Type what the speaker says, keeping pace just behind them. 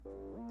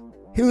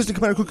Here's the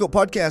Commander Cookout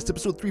Podcast,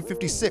 episode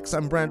 356.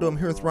 I'm Brando. I'm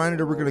here with Ryan,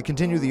 and we're going to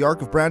continue the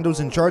arc of Brando's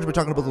in Charge by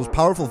talking about those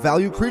powerful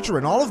value creature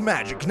in all of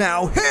Magic.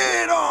 Now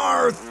hit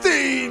our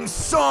theme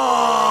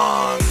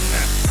song!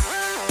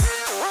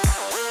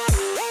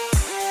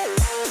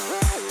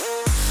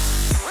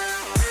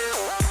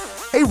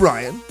 Hey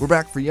Ryan, we're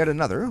back for yet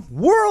another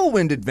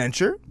whirlwind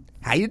adventure.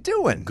 How you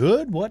doing?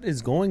 Good. What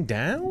is going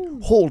down?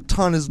 Whole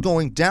ton is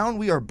going down.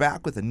 We are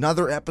back with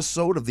another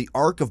episode of the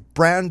Arc of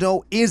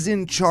Brando is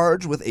in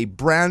Charge with a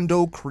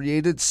Brando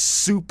created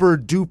super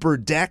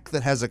duper deck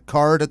that has a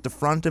card at the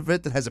front of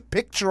it that has a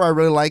picture I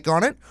really like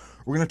on it.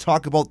 We're going to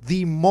talk about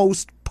the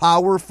most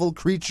powerful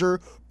creature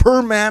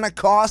per mana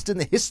cost in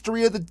the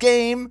history of the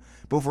game.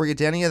 Before we get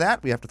to any of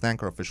that, we have to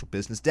thank our official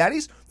business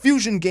daddies,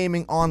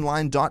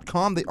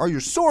 FusionGamingOnline.com. They are your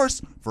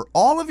source for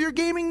all of your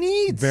gaming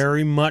needs.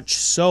 Very much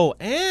so.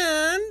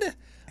 And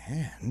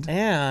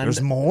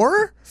there's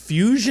more?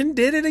 Fusion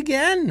did it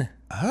again.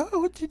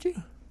 Oh, what did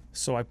you?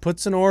 So I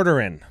puts an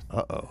order in.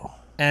 Uh-oh.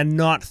 And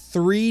not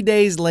 3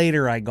 days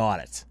later, I got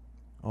it.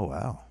 Oh,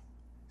 wow.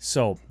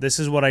 So this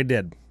is what I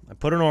did. I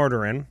put an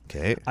order in.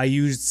 Okay. I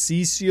used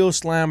CCO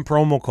Slam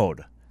promo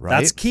code. Right.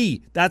 That's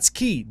key. That's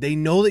key. They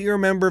know that you're a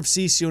member of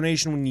CCO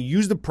Nation when you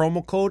use the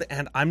promo code,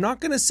 and I'm not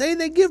going to say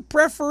they give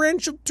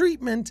preferential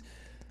treatment.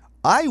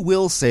 I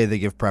will say they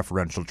give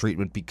preferential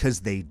treatment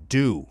because they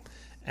do.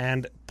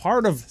 And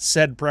part of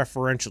said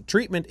preferential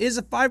treatment is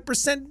a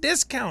 5%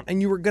 discount, and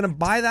you were going to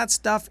buy that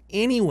stuff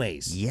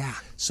anyways. Yeah.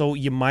 So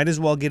you might as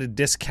well get a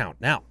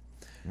discount. Now,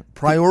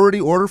 priority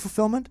order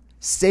fulfillment,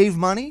 save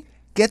money,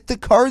 get the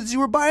cards you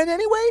were buying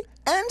anyway,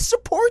 and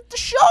support the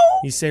show.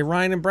 You say,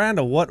 Ryan and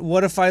Brando,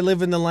 what if I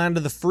live in the land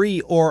of the free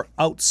or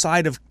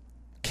outside of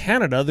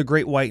Canada, the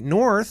Great White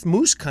North,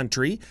 Moose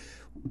Country,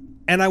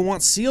 and I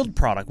want sealed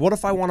product? What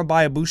if I want to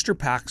buy a booster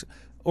pack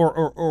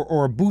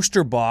or a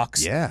booster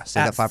box at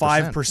at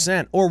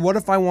 5%? Or what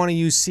if I want to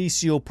use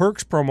CCO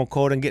Perks promo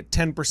code and get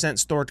 10%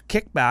 store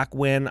kickback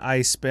when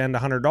I spend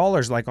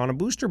 $100 like on a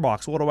booster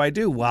box? What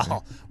do?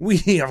 Well, we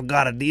have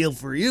got a deal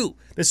for you.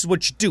 This is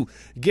what you do.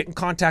 Get in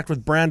contact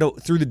with Brando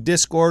through the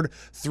Discord,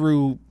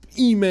 through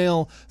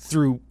email,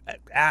 through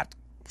at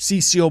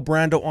CCO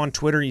Brando on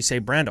Twitter. And you say,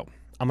 Brando,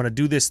 I'm going to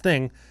do this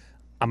thing.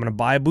 I'm going to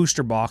buy a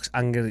booster box.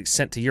 I'm going to get it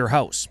sent to your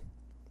house.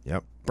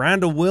 Yep.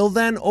 Brando will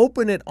then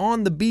open it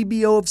on the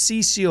BBO of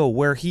CCO,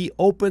 where he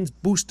opens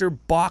booster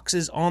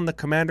boxes on the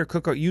Commander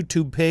Cookout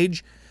YouTube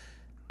page,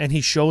 and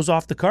he shows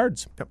off the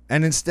cards. Yep.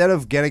 And instead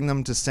of getting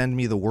them to send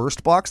me the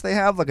worst box they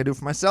have, like I do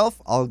for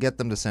myself, I'll get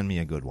them to send me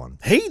a good one.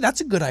 Hey, that's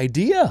a good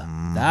idea.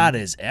 Mm-hmm. That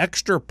is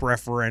extra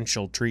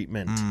preferential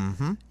treatment.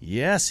 Mm-hmm.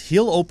 Yes,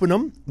 he'll open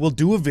them. We'll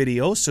do a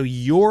video, so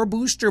your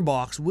booster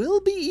box will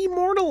be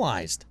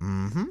immortalized.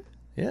 Mm-hmm.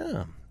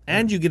 Yeah.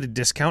 And you get a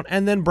discount,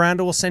 and then Brando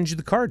will send you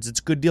the cards. It's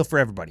a good deal for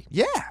everybody.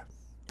 Yeah.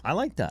 I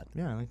like that.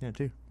 Yeah, I like that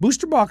too.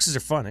 Booster boxes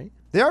are fun, eh?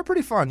 They are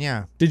pretty fun,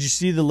 yeah. Did you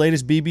see the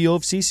latest BBO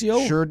of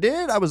CCO? Sure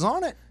did. I was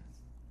on it.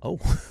 Oh,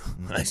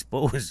 I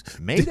suppose.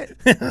 Made it.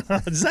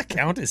 Does that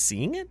count as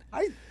seeing it?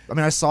 I mean,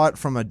 I saw it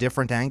from a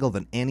different angle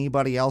than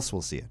anybody else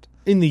will see it.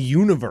 In the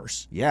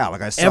universe. Yeah,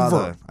 like I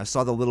saw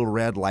the little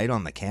red light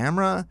on the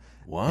camera.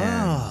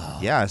 Wow.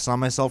 And, yeah, I saw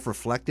myself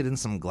reflected in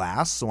some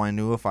glass, so I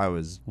knew if I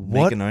was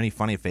making any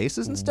funny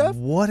faces and stuff.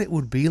 What it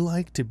would be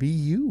like to be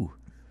you.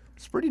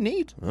 It's pretty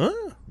neat. Huh?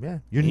 Yeah.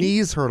 Your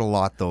knees hurt a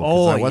lot, though,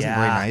 because I wasn't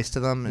very nice to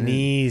them.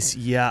 Knees,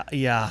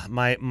 yeah.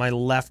 My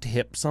left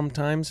hip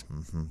sometimes.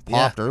 Mm-hmm.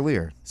 Popped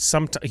earlier.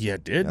 Yeah,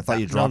 it did. I thought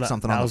you dropped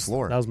something on the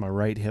floor. That was my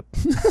right hip.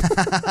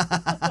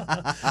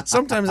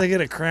 Sometimes I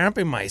get a cramp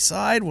in my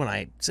side when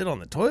I sit on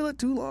the toilet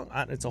too long.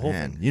 It's a whole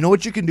thing. You know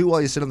what you can do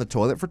while you sit on the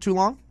toilet for too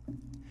long?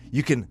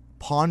 You can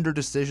ponder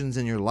decisions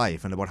in your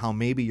life and about how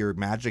maybe your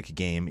Magic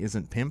game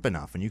isn't pimp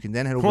enough. And you can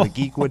then head over to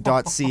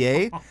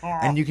geekwood.ca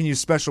and you can use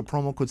special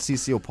promo code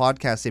CCO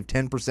Podcast, save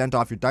 10%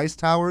 off your dice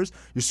towers,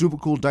 your super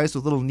cool dice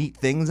with little neat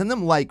things in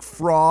them like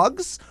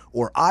frogs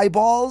or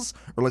eyeballs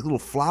or like little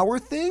flower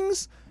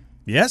things.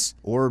 Yes.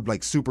 Or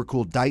like super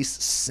cool dice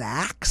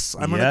sacks,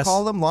 I'm going to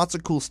call them. Lots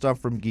of cool stuff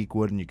from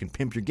Geekwood, and you can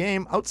pimp your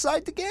game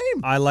outside the game.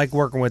 I like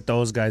working with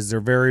those guys. They're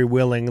very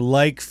willing,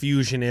 like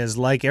Fusion is,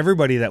 like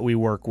everybody that we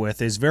work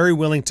with, is very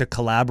willing to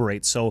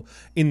collaborate. So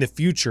in the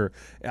future,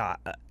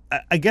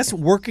 I guess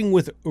working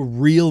with a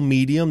real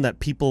medium that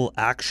people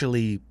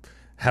actually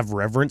have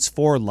reverence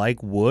for,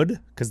 like wood,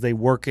 because they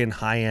work in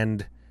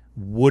high-end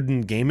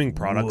wooden gaming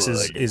products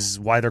is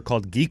why they're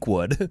called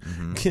Geekwood.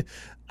 Mm-hmm.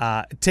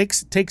 It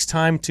takes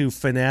time to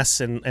finesse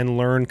and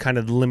learn kind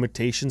of the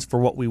limitations for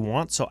what we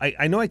want. So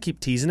I know I keep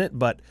teasing it,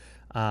 but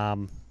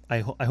I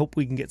hope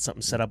we can get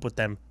something set up with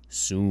them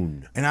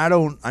soon. And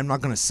I'm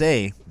not going to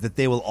say that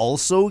they will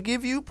also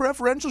give you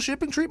preferential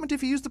shipping treatment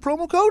if you use the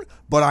promo code,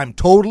 but I'm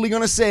totally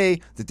going to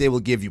say that they will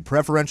give you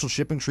preferential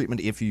shipping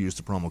treatment if you use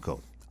the promo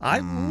code. I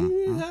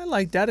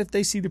like that. If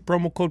they see the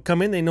promo code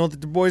come in, they know that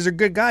the boys are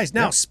good guys.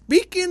 Now,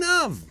 speaking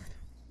of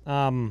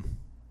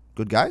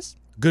good guys?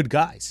 good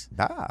guys.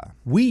 Ah.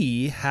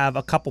 We have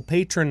a couple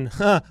patron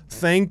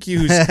thank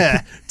yous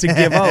to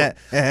give out.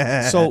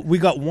 So we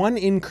got one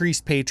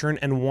increased patron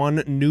and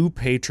one new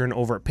patron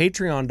over at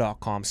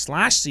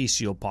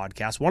patreon.com/CCO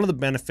podcast. One of the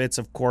benefits,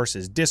 of course,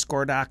 is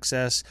Discord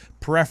access,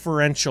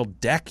 preferential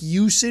deck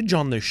usage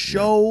on the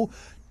show,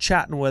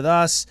 chatting with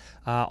us,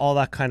 all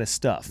that kind of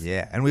stuff.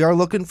 Yeah, and we are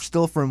looking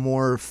still for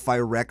more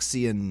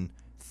Phyrexian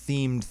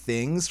themed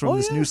things from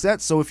this new set.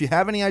 So if you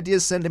have any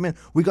ideas, send them in.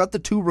 We got the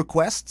 2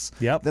 requests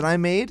that I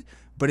made,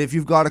 but if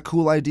you've got a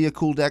cool idea,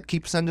 cool deck,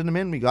 keep sending them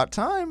in. We got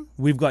time.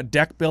 We've got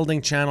deck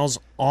building channels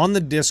on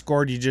the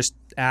Discord. You just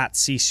at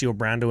CCO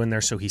Brando in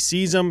there so he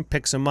sees them,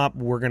 picks them up.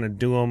 We're going to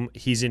do them.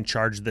 He's in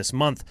charge this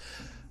month.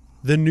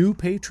 The new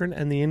patron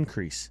and the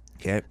increase.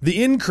 Okay.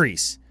 The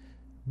increase.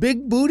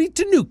 Big Booty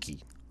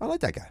Tanuki. I like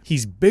that guy.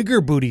 He's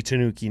bigger Booty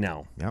Tanuki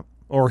now. Yep.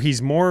 Or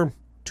he's more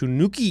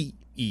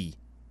Tanuki-y.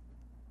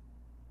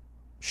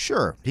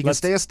 Sure. He can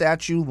stay a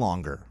statue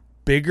longer.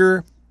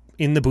 Bigger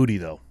in the booty,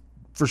 though.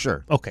 For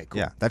sure. Okay, cool.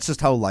 Yeah, that's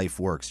just how life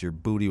works. Your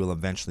booty will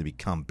eventually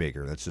become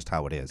bigger. That's just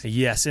how it is.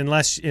 Yes,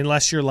 unless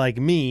you're like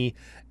me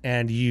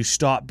and you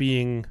stop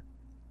being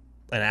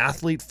an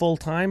athlete full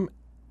time,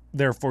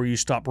 therefore you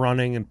stop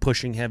running and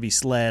pushing heavy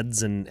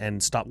sleds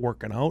and stop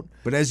working out.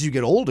 But as you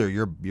get older,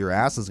 your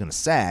ass is going to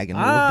sag and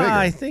it'll look bigger.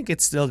 I think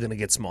it's still going to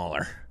get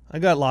smaller. I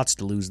got lots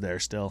to lose there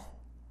still.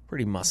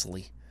 Pretty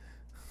muscly.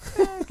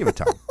 Give it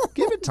time.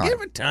 Give it time.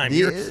 Give it time.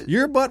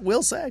 Your butt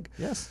will sag.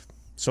 Yes.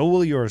 So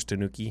will yours,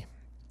 Tanuki.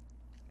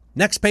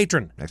 Next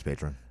patron.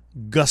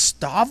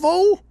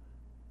 Gustavo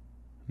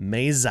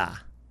Meza.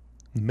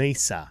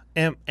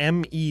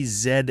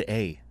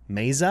 M-E-Z-A.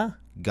 Meza?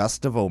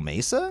 Gustavo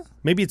Mesa?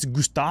 Maybe it's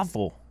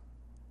Gustavo.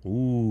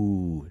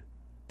 Ooh.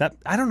 That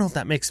I don't know if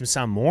that makes him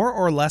sound more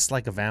or less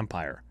like a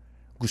vampire.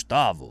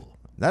 Gustavo.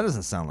 That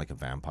doesn't sound like a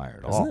vampire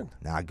at Doesn't all. it?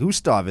 Nah,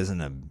 Gustav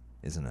isn't a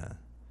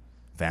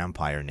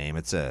vampire name.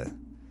 It's I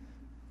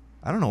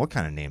don't know what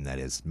kind of name that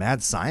is.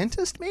 Mad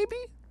scientist, maybe?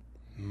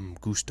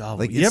 Gustavo.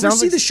 Like, you it ever sounds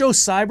see like the show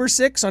Cyber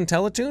 6 on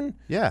Teletoon?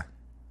 Yeah.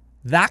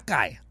 That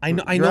guy. I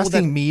know You're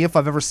asking that me if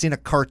I've ever seen a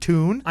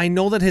cartoon? I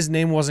know that his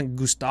name wasn't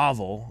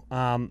Gustavo.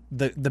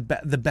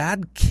 The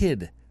bad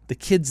kid. The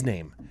kid's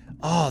name.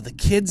 Oh, the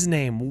kid's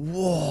name.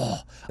 Whoa.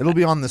 It'll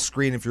be on the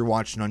screen if you're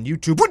watching on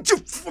YouTube. What you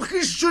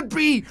fucking should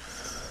be?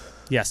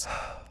 Yes.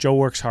 Joe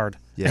works hard.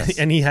 Yes.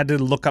 And he had to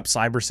look up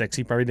Cyber 6.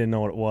 He probably didn't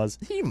know what it was.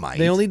 He might.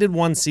 They only did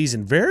one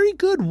season. Very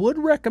good. Would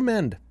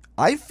recommend.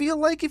 I feel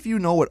like if you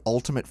know what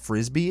Ultimate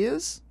Frisbee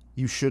is,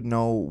 you should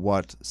know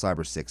what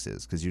Cyber 6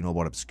 is, because you know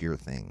about obscure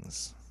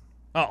things.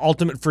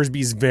 Ultimate Frisbee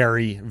is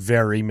very,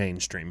 very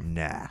mainstream.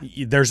 Nah.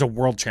 There's a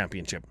world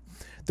championship.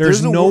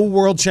 There's no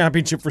world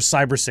championship for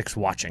Cyber 6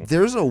 watching.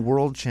 There's a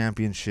world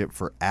championship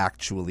for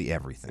actually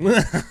everything.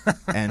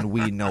 And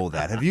we know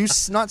that. Have you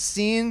not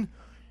seen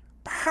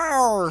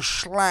Power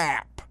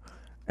Slap?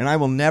 And I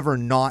will never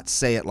not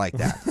say it like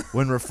that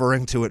when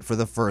referring to it for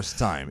the first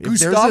time. If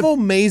Gustavo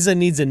Meza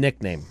needs a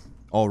nickname.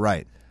 All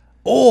right.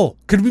 Oh,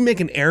 could we make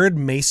an Arid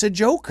Mesa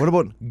joke? What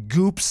about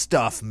Goop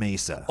Stuff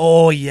Mesa?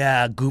 Oh,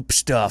 yeah, goop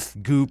stuff.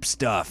 Goop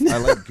Stuff. I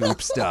like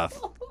Goop Stuff.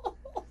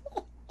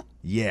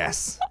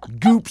 Yes.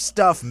 Goop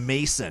Stuff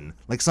Mason.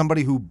 Like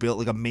somebody who built,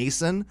 like a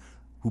mason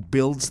who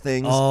builds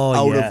things out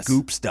of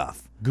goop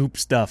stuff. Goop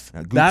stuff.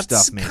 Goop That's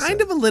Stuff Mesa. kind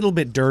of a little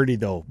bit dirty,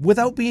 though.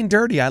 Without being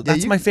dirty,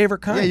 that's my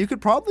favorite kind. Yeah, you could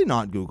probably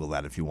not Google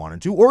that if you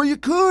wanted to. Or you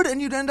could, and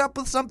you'd end up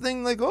with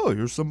something like, oh,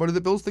 here's somebody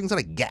that builds things out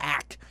of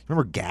GAC.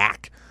 Remember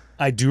GAC?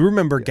 I do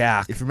remember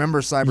GAC. If you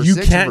remember Cyber 6, you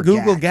can't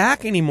remember Google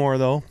GAC anymore,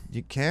 though.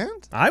 You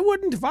can't? I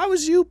wouldn't if I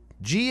was you.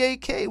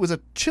 GAK was a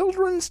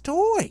children's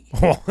toy.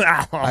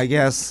 I I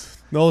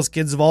guess. Those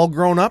kids have all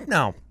grown up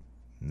now.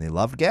 And they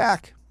love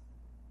GAC.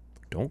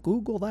 Don't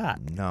Google that.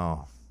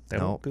 No.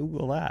 Don't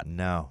Google that.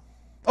 No.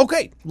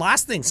 Okay,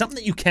 last thing, something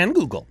that you can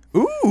Google.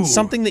 Ooh.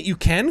 Something that you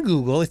can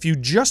Google if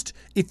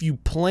you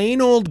plain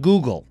old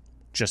Google,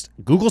 just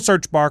Google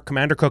search bar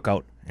Commander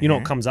Cookout. You know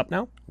what comes up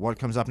now? What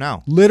comes up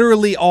now?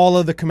 Literally all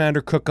of the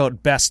Commander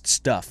Cookout best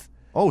stuff.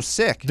 Oh,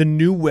 sick. The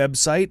new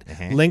website,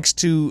 links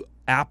to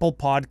Apple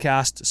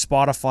Podcast,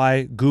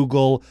 Spotify,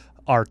 Google,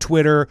 our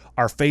Twitter,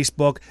 our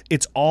Facebook.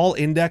 It's all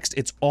indexed.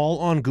 It's all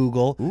on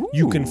Google. Ooh.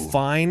 You can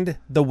find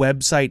the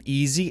website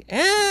easy.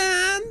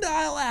 And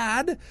I'll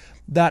add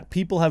that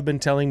people have been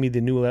telling me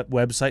the new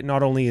website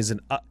not only is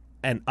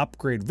an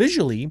upgrade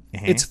visually,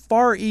 it's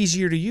far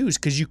easier to use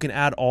because you can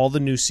add all the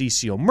new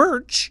CCO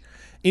merch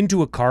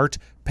into a cart,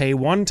 pay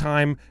one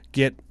time,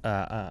 get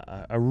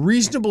a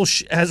reasonable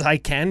as I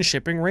can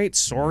shipping rate.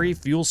 Sorry,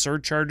 fuel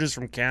surcharges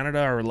from Canada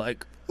are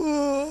like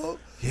a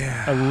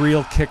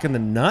real kick in the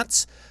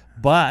nuts.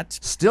 But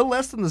still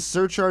less than the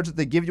surcharge that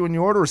they give you when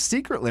you order a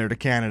Secret Lair to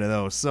Canada,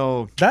 though.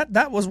 So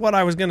that was what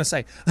I was going to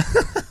say.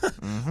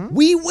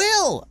 We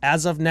will,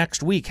 as of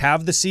next week,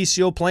 have the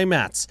CCO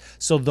playmats.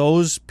 So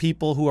those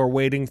people who are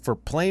waiting for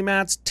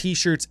playmats,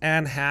 T-shirts,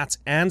 and hats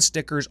and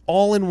stickers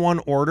all in one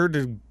order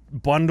to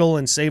bundle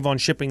and save on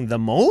shipping the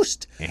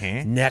most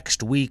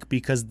next week,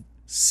 because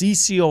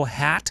CCO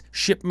hat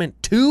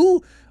shipment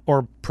 2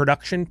 or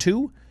production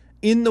 2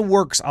 in the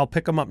works. I'll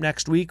pick them up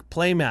next week.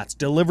 Playmats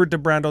delivered to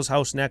Brando's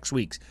house next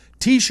week.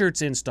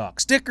 T-shirts in stock.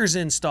 Stickers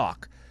in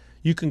stock.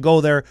 You can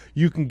go there.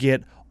 You can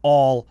get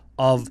all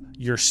of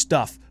your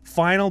stuff.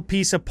 Final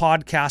piece of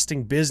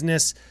podcasting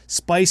business.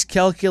 Spice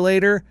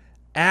calculator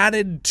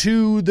added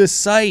to the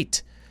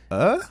site.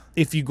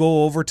 If you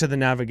go over to the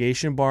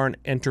navigation bar and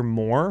enter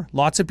more,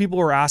 lots of people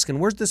are asking,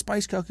 where's the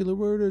spice calculator?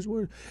 Where it is?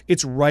 Where?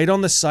 It's right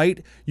on the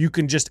site. You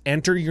can just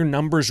enter your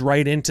numbers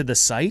right into the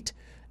site.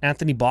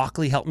 Anthony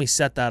Bockley helped me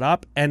set that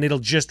up, and it'll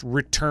just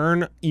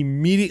return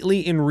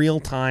immediately in real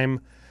time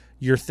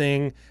your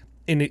thing.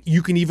 And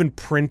you can even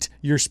print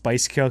your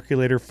spice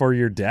calculator for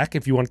your deck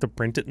if you want to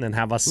print it and then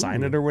have us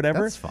sign it or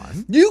whatever. That's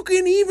fun. You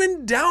can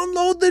even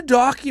download the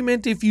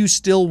document if you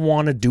still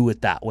want to do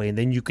it that way. And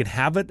then you can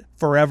have it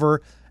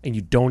forever, and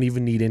you don't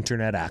even need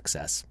internet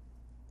access.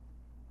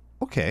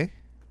 Okay.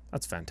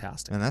 That's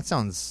fantastic. And that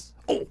sounds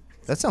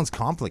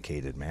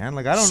complicated, man.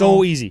 Like, I don't know.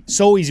 So easy.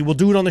 So easy. We'll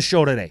do it on the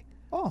show today.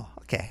 Oh,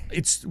 okay.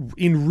 It's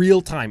in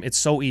real time. It's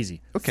so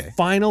easy. Okay.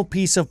 Final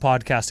piece of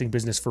podcasting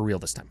business for real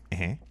this time.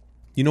 Uh-huh.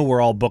 You know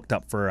we're all booked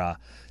up for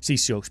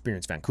CCO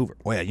Experience Vancouver.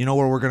 Oh, yeah. You know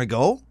where we're going to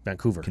go?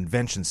 Vancouver.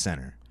 Convention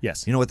Center.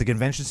 Yes. You know what the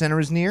convention center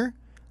is near?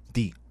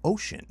 The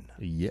ocean.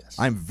 Yes.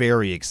 I'm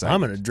very excited.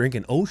 I'm going to drink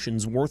an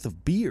ocean's worth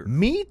of beer.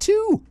 Me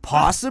too.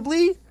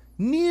 Possibly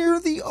near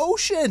the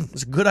ocean.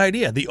 It's a good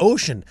idea. The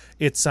ocean.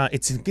 It's going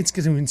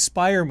to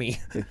inspire me.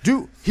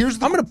 Dude, I'm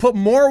going to put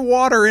more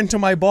water into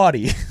my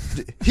body.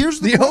 Here's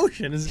the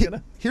ocean is going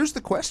to. Here's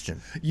the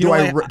question. You Do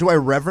know, I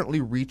reverently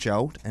reach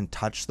out and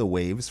touch the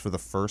waves for the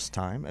first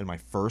time in my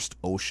first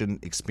ocean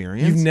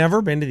experience? You've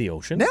never been to the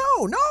ocean?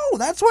 No.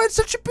 That's why it's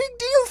such a big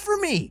deal for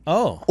me.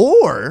 Oh.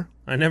 Or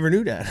I never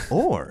knew that.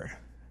 Or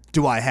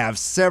do I have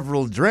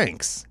several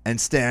drinks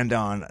and stand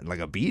on like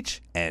a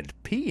beach and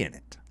pee in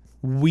it?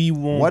 We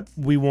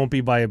won't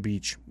be by a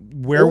beach.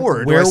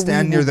 Or do I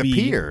stand we near will the be-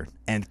 pier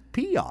and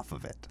pee off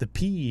of it? The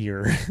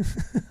pier.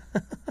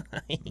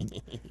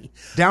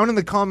 Down in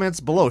the comments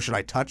below, should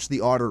I touch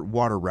the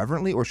water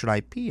reverently or should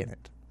I pee in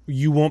it?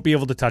 You won't be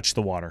able to touch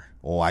the water.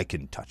 Oh, I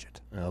can touch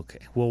it. Okay.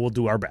 Well, we'll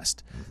do our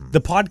best.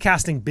 The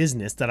podcasting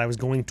business that I was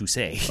going to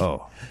say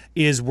Oh.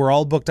 is we're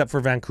all booked up for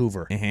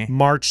Vancouver. Mm-hmm.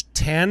 March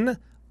 10,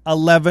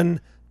 11,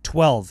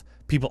 12.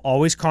 People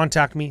always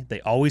contact me.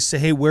 They always say,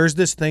 hey, where's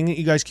this thing that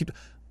you guys keep...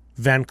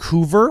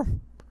 Vancouver,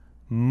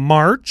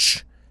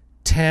 March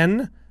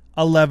 10,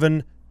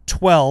 11,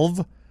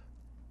 12.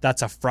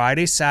 That's a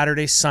Friday,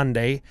 Saturday,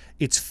 Sunday.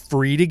 It's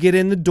free to get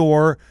in the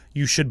door.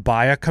 You should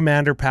buy a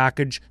commander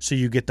package so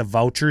you get the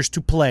vouchers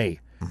to play.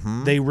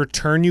 Mm-hmm. They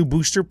return you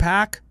booster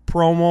pack,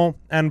 promo,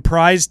 and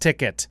prize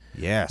ticket.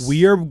 Yes.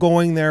 We are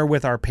going there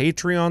with our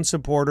Patreon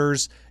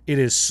supporters. It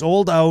is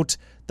sold out.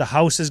 The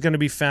house is going to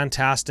be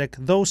fantastic,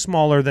 though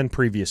smaller than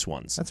previous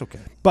ones. That's okay.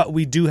 But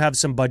we do have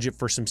some budget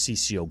for some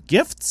CCO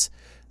gifts,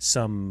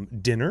 some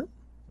dinner.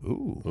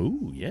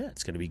 Ooh, Yeah,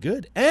 it's going to be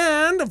good.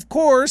 And, of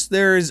course,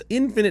 there is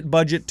infinite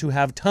budget to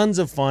have tons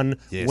of fun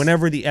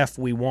whenever the F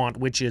we want,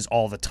 which is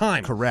all the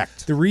time.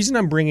 Correct. The reason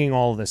I'm bringing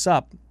all of this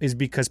up is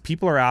because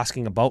people are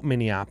asking about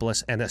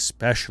Minneapolis and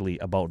especially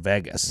about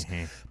Vegas.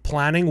 Mm-hmm.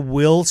 Planning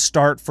will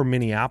start for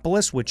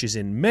Minneapolis, which is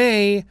in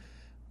May,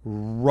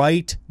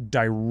 right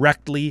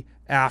directly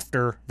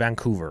after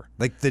Vancouver.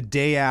 Like the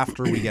day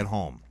after we get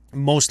home.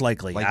 Most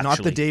likely, Like actually.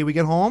 not the day we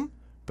get home,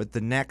 but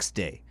the next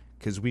day.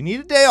 Because we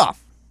need a day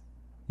off.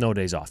 No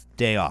days off.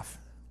 Day off.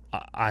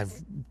 I've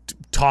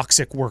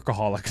toxic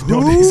workaholic.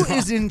 No Who days off.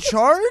 is in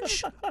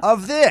charge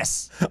of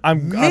this?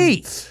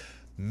 Me.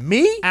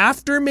 Me?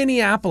 After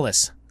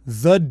Minneapolis,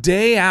 the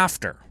day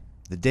after,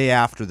 The day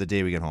after the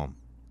day we get home.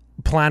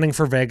 planning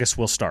for Vegas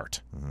will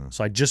start.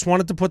 So I just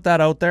wanted to put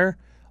that out there.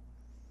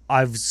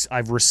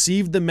 I've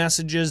received the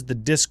messages, the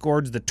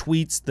Discords, the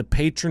tweets, the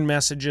patron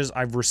messages.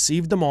 I've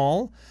received them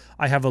all.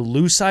 I have a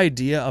loose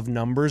idea of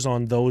numbers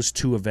on those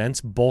two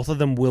events. Both of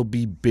them will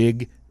be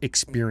big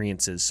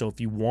experiences. So if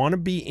you want to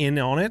be in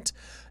on it,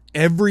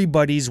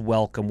 everybody's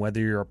welcome, whether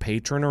you're a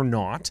patron or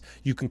not.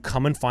 You can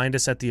come and find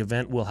us at the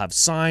event. We'll have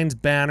signs,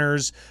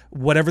 banners,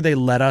 whatever they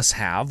let us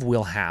have,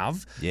 we'll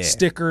have. Yeah.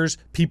 Stickers,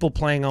 people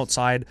playing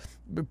outside,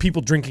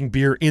 people drinking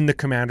beer in the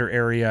commander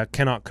area.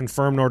 Cannot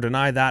confirm nor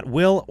deny that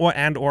will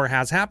or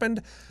has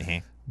happened.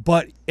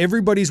 But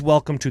everybody's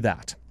welcome to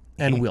that.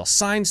 And we'll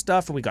sign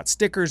stuff, and we got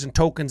stickers and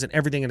tokens and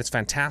everything, and it's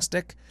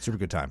fantastic. Super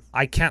good time.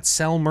 I can't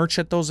sell merch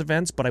at those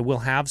events, but I will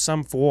have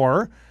some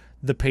for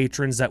the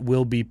patrons that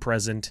will be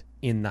present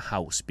in the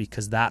house,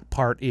 because that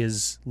part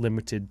is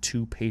limited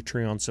to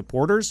Patreon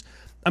supporters.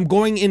 I'm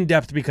going in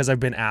depth because I've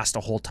been asked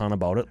a whole ton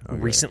about it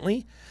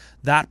recently.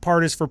 That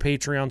part is for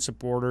Patreon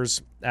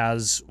supporters,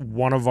 as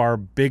one of our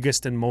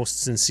biggest and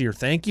most sincere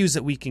thank yous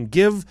that we can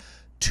give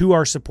to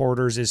our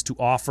supporters is to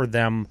offer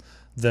them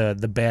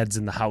the beds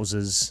and the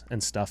houses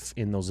and stuff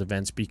in those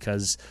events,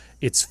 because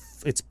it's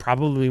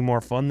probably more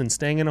fun than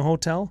staying in a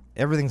hotel.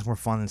 Everything's more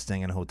fun than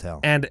staying in a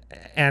hotel. And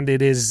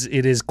it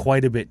is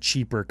quite a bit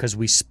cheaper because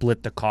we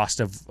split the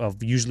cost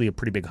of usually a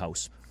pretty big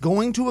house.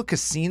 Going to a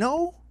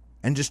casino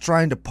and just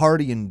trying to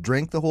party and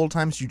drink the whole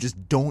time so you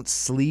just don't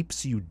sleep,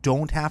 so you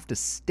don't have to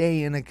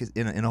stay in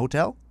a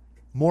hotel,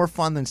 more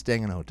fun than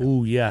staying in a hotel.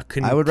 Ooh, yeah.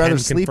 I would rather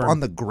sleep on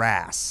the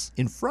grass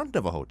in front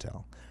of a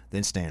hotel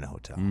than stay in a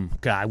hotel.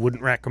 God, I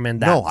wouldn't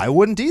recommend that. No, I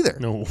wouldn't either.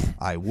 No.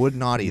 I would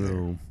not either.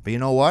 No. But you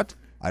know what?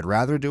 I'd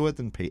rather do it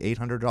than pay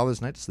 $800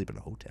 a night to sleep in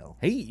a hotel.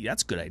 Hey,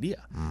 that's a good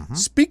idea.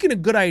 Speaking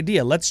of good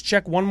idea, let's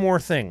check one more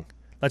thing.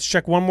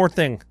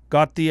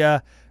 Got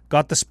the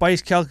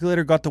spice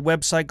calculator, got the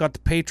website, got the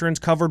patrons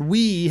covered.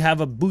 We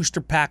have a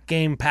booster pack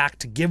game pack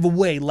to give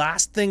away.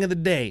 Last thing of the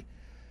day.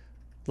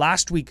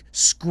 Last week,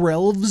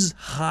 Skrelv's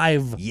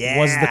Hive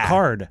was the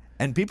card.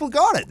 And people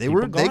got it. They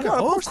got it.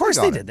 Oh, of course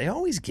they did. They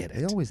always get it.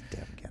 They always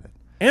damn get it.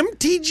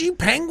 MTG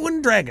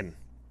Penguin Dragon.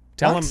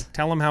 Tell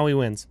him how he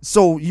wins.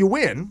 So you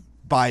win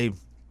by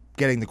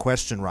getting the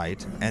question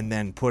right and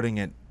then putting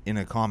it in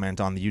a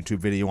comment on the YouTube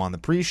video on the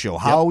pre-show.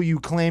 How you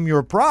claim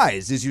your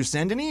prize is you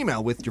send an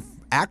email with your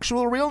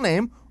actual real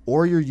name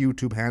or your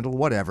YouTube handle,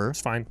 whatever, It's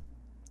fine.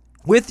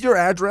 with your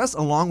address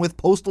along with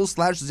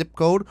postal/zip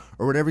code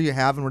or whatever you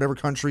have in whatever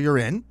country you're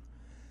in.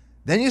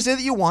 Then you say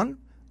that you won.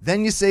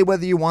 Then you say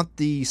whether you want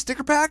the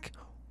sticker pack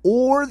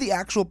or the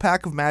actual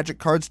pack of Magic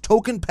cards.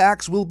 Token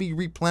packs will be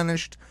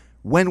replenished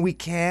when we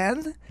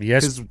can.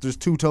 Yes. Because there's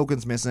 2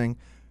 tokens missing.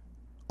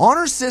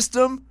 Honor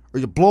system, or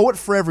you blow it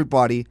for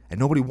everybody, and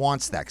nobody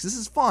wants that. Because this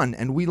is fun,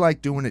 and we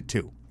like doing it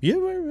too. Yeah.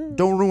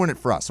 Don't ruin it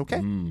for us,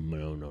 okay?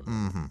 No.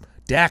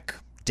 Deck.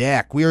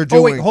 Deck, we are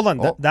doing... Oh, wait, hold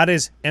on. That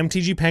is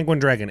MTG Penguin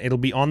Dragon. It'll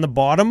be on the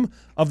bottom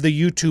of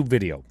the YouTube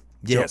video.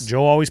 Yes.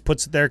 Joe always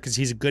puts it there because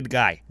he's a good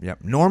guy.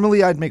 Yep.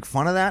 Normally, I'd make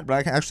fun of that,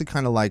 but I actually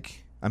kind of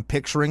like... I'm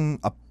picturing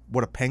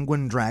what a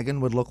penguin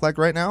dragon would look like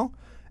right now,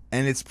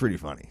 and it's pretty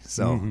funny.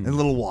 So, and a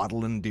little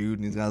waddling dude,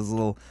 and he's got his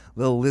little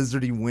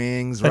lizardy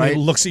wings, And right? it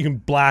looks like you can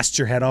blast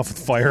your head off with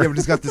fire. Yeah, but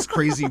he's got this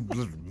crazy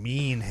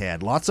mean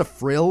head. Lots of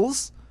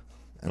frills.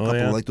 And a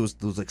couple like those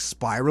like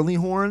spirally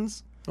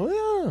horns. Oh,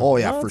 yeah. Oh,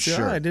 yeah, Oh, for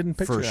sure. I didn't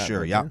picture for that.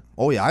 sure, Okay. yeah.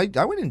 Oh, yeah,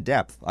 I went in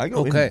depth. I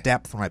go in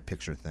depth when I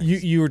picture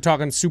things. You were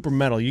talking super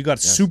metal. You got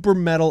super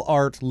metal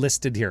art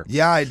listed here.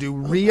 Yeah, I do.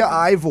 Rhea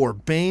Ivor,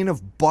 Bane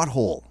of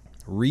Butthole.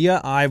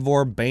 Rhea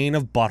Ivor, Bane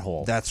of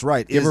Butthole. That's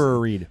right. Give her a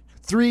read.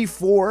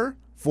 3/4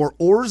 for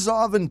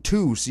Orzhov and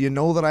 2, so you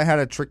know that I had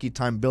a tricky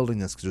time building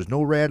this because there's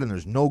no red and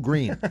there's no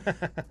green.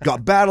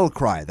 Got Battle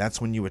Cry. That's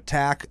when you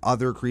attack.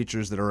 Other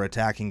creatures that are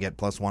attacking get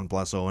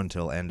 +1/+0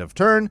 until end of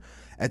turn.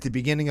 At the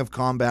beginning of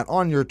combat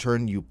on your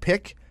turn, you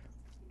pick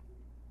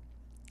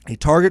a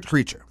target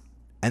creature.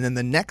 And then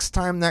the next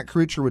time that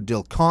creature would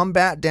deal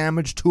combat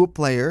damage to a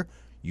player,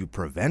 you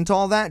prevent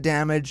all that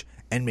damage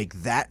and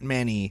make that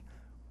many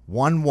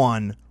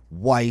 1/1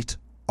 white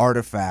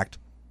artifact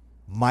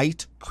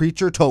might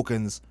creature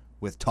tokens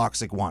with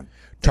Toxic 1.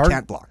 They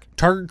can't block.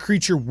 Target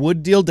creature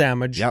would deal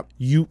damage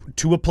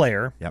to a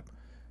player. Yep.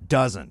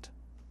 Doesn't.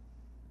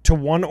 To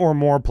one or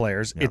more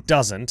players. It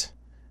doesn't.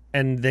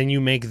 And then you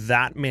make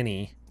that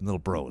many Little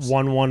bros.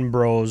 1/1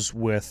 bros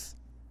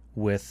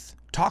with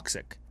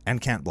Toxic. And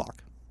can't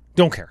block.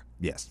 Don't care.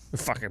 Yes.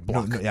 Fucking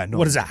block. No.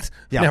 What is that?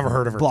 Yeah, Never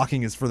heard of her.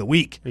 Blocking is for the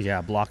weak.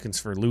 Yeah, blocking's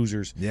for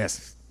losers.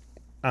 Yes.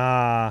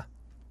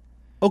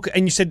 Okay,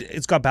 and you said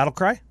it's got Battle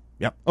Cry?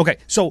 Yep. Okay,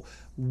 so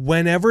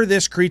whenever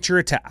this creature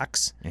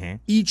attacks,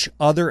 each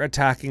other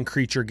attacking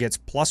creature gets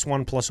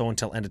 +1/+0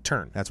 until end of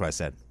turn. That's what I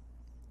said.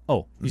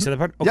 Oh, you said that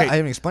part? Okay. Yeah, I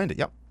haven't explained it.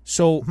 Yep.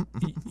 So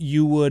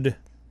you would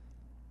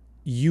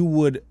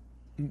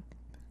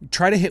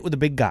try to hit with a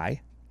big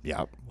guy.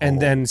 Yep.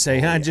 And then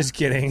say, I'm just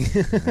kidding.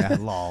 Yeah,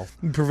 lol.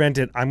 Prevent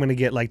it. I'm going to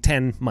get like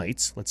 10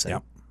 mites, let's say.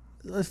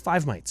 Yep.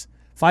 5 mites.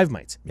 5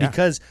 mites. Yeah.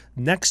 Because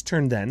next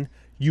turn then,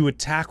 you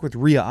attack with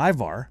Rhea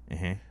Ivar,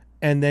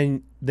 and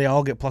then they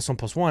all get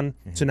 +1/+1.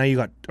 So now you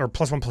got, or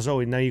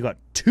 +1/+0, and now you got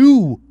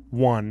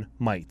 2/1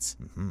 mites.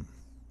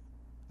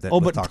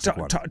 But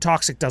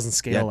Toxic doesn't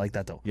scale like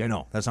that, though. Yeah,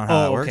 no, that's not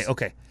how that works.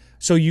 Okay.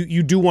 So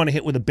you do want to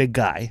hit with a big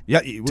guy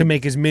to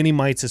make as many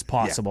mites as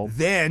possible. Yeah.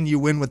 Then you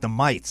win with the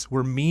mites.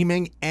 We're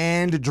memeing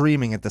and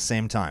dreaming at the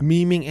same time.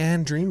 Memeing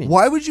and dreaming.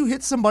 Why would you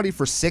hit somebody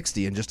for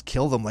 60 and just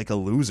kill them like a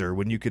loser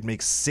when you could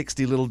make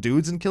 60 little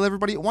dudes and kill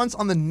everybody at once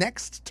on the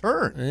next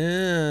turn?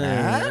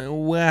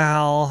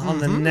 Well, on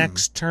the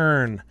next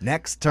turn.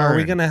 Next turn. Are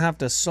we going to have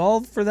to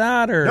solve for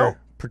that or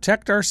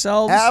protect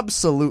ourselves?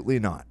 Absolutely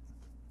not.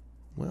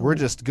 Well, we're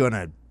just going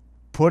to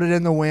put it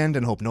in the wind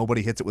and hope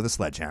nobody hits it with a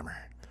sledgehammer.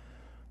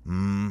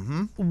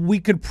 We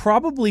could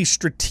probably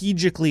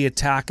strategically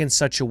attack in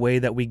such a way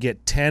that we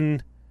get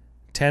 10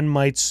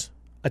 mites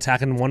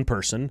attacking one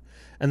person,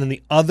 and then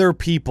the other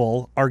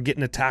people are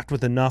getting attacked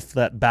with enough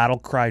that Battle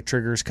Cry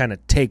triggers kind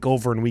of take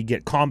over and we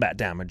get combat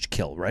damage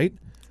kill, right?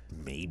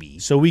 Maybe.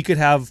 So we could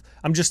have,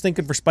 I'm just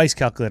thinking for Spice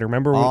Calculator.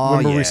 Remember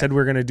we said we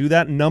were going to do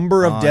that?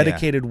 Number of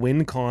dedicated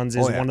win cons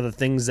is one of the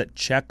things that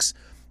checks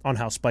on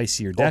how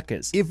spicy your deck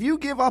is. If you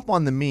give up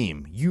on the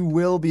meme, you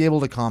will be able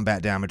to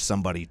combat damage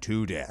somebody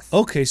to death.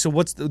 Okay, so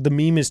what's the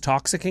meme is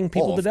toxicking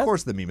people to death? Of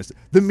course the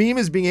meme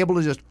is being able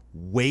to just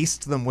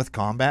waste them with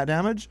combat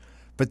damage.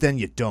 but then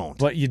you don't.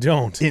 But you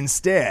don't.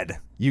 Instead,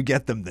 you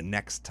get them the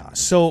next time.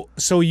 So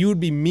you would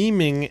be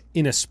memeing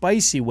in a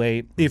spicy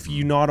way if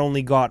you not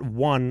only got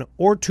 1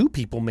 or 2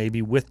 people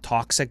maybe with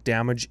toxic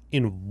damage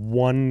in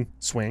one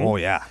swing. Oh,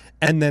 yeah.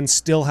 And then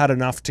still had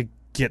enough to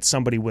get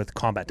somebody with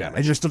combat damage.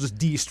 And you're still just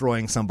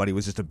destroying somebody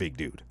who's just a big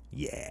dude.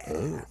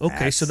 Yeah.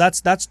 Okay, so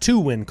that's 2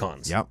 win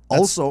cons. Yep.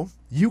 Also,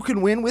 you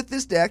can win with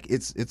this deck.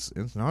 It's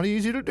not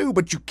easy to do,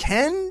 but you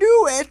can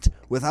do it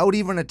without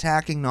even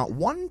attacking not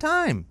one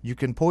time. You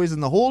can poison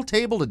the whole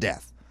table to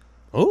death.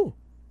 Oh,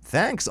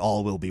 Thanks,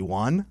 all will be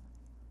one.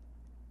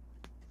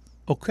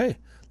 okay.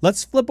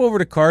 Let's flip over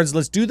to cards.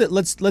 Let's do that.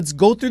 Let's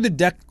go through the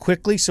deck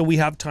quickly so we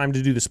have time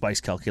to do the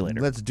spice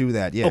calculator. Let's do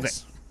that,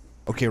 yes.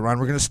 Okay, Ron,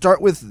 we're going to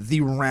start with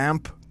the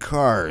ramp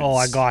cards. Oh,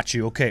 I got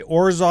you. Okay.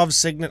 Orzhov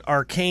Signet,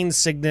 Arcane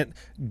Signet,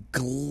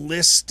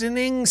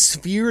 Glistening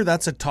Sphere.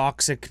 That's a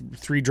toxic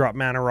 3-drop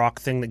mana rock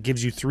thing that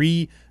gives you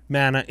 3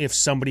 mana if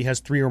somebody has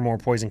 3 or more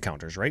poison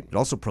counters, right? It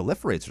also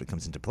proliferates when it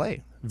comes into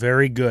play.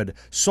 Very good.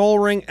 Soul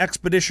Ring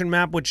Expedition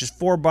Map, which is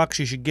 $4.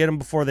 You should get them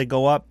before they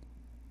go up.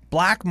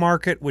 Black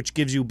Market, which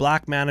gives you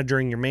black mana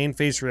during your main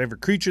phase for every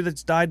creature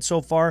that's died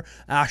so far.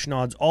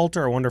 Ashnod's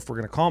Altar. I wonder if we're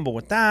going to combo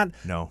with that.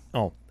 No.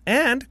 Oh.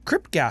 And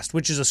Cryptghast,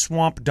 which is a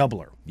swamp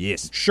doubler.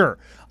 Yes. Sure.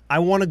 I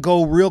want to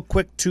go real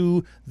quick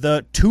to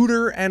the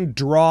tutor and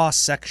draw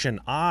section.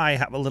 I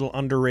have a little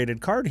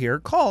underrated card here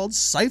called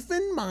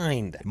Siphon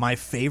Mind. My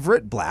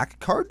favorite black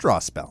card draw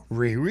spell.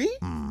 Really?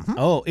 Mm-hmm.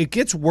 Oh, it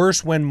gets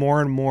worse when more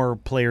and more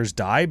players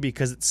die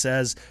because it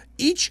says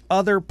each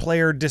other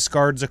player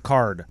discards a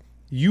card.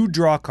 You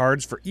draw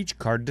cards for each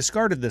card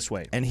discarded this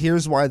way. And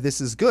here's why this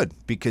is good.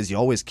 Because you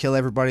always kill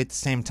everybody at the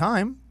same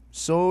time.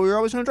 So you're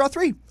always going to draw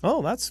 3.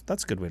 Oh, that's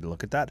a good way to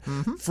look at that.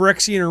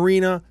 Phyrexian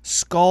Arena,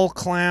 Skull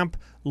Clamp,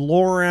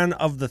 Loran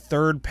of the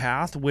Third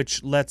Path,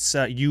 which lets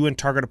you and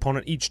target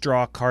opponent each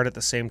draw a card at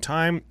the same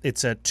time.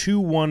 It's a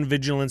 2/1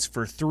 vigilance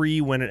for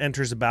 3. When it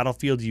enters the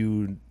battlefield,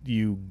 you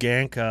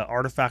gank a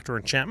artifact or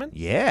enchantment.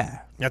 Yeah.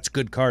 That's a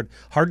good card.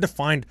 Hard to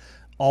find,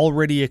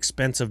 already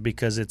expensive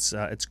because it's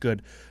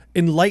good.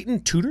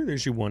 Enlightened Tutor,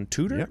 there's your 1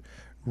 tutor.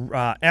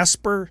 Yep.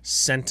 Esper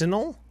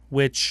Sentinel,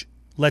 which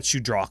lets you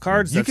draw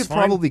cards. You That's could fine.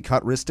 probably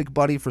cut Ristic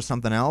Buddy for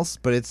something else,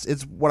 but it's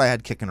what I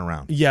had kicking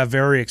around. Yeah,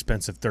 very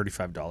expensive,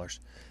 $35.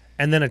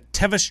 And then a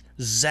Tevesh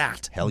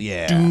Zat. Hell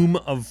yeah. Doom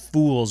of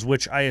Fools,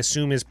 which I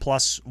assume is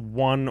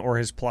 +1 or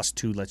his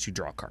 +2 lets you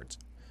draw cards.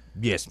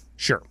 Yes.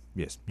 Sure.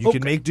 Yes. You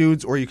can make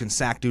dudes or you can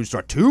sack dudes,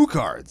 draw 2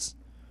 cards,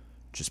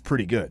 which is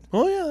pretty good.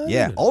 Oh, yeah. that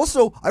Yeah. is.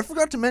 Also, I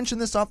forgot to mention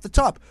this off the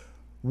top.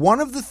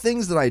 One of the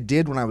things that I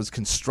did when I was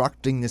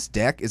constructing this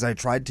deck is I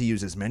tried to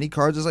use as many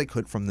cards as I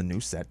could from the new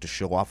set to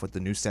show off what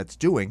the new set's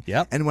doing.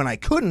 Yep. And when I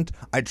couldn't,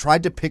 I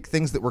tried to pick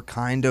things that were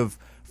kind of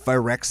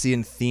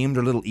Phyrexian themed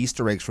or little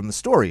Easter eggs from the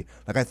story.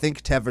 Like I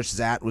think Tevesh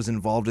Zat was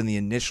involved in the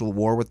initial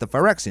war with the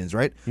Phyrexians,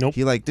 right? Nope.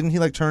 Didn't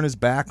he turn his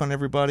back on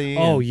everybody?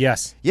 Oh, And-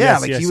 yes. Yeah,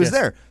 Yes, he was yes.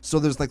 there. So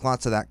there's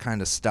lots of that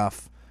kind of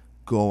stuff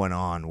going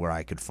on where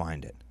I could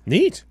find it.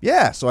 Neat.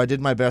 Yeah, so I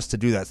did my best to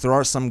do that. So there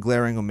are some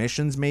glaring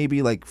omissions,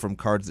 maybe, from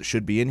cards that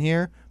should be in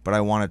here, but I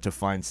wanted to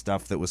find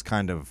stuff that was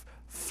kind of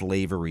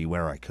flavory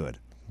where I could.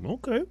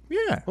 Okay.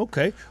 Yeah.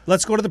 Okay.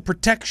 Let's go to the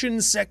protection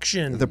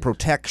section. The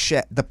Protect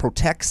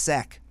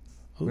Sec.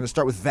 We're going to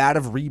start with Vat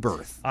of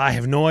Rebirth. I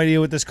have no idea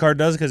what this card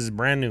does because it's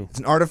brand new. It's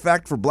an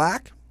artifact for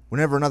black.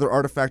 Whenever another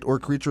artifact or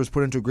creature is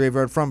put into a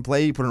graveyard from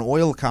play, you put an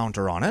oil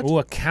counter on it. Oh,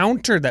 a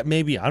counter that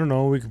maybe, I don't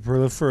know, we could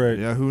proliferate.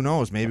 Yeah, who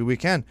knows? Maybe we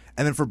can.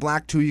 And then for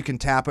black 2, you can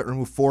tap it,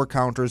 remove 4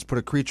 counters, put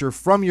a creature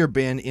from your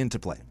bin into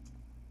play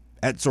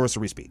at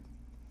sorcery speed.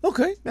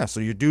 Okay. Yeah,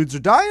 so your dudes are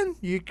dying,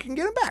 you can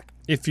get them back.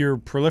 If you're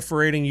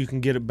proliferating, you can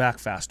get it back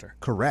faster.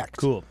 Correct.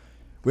 Cool.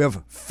 We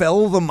have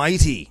Fell the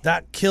Mighty.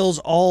 That kills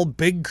all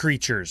big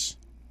creatures.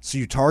 So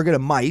you target a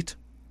might,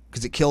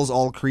 because it kills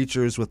all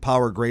creatures with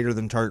power greater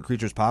than target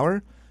creature's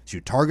power. So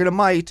you target a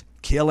might,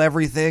 kill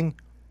everything,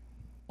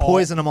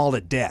 poison them all to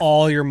death.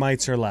 All your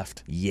mites are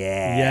left.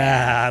 Yeah.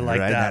 Yeah, I like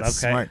that.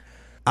 That's Okay. smart.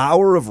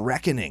 Hour of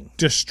Reckoning.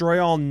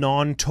 Destroy all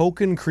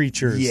non-token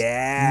creatures.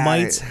 Yeah.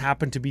 Mites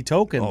happen to be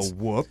tokens. Oh,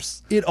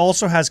 whoops. It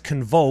also has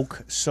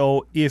Convoke,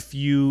 so if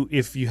you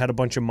had a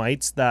bunch of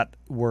mites that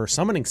were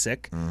summoning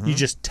sick, you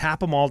just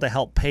tap them all to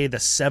help pay the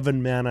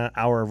 7 mana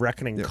Hour of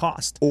Reckoning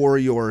cost. Or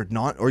your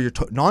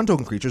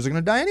non-token creatures are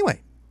going to die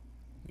anyway.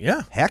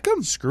 Yeah. Heck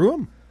 'em. Screw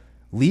them.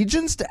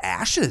 Legions to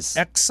Ashes.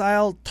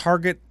 Exile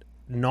target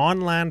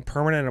non-land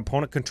permanent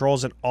opponent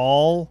controls and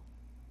all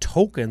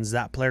tokens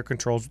that player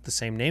controls with the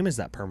same name as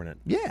that permanent.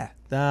 Yeah.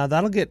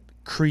 That'll get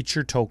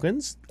creature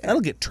tokens.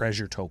 That'll get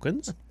treasure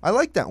tokens. I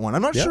like that one.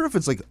 I'm not sure if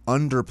it's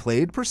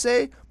underplayed per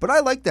se, but I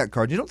like that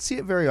card. You don't see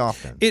it very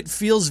often. It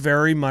feels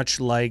very much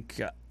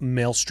like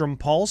Maelstrom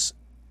Pulse,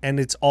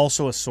 and it's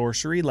also a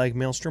sorcery like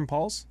Maelstrom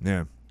Pulse.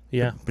 Yeah.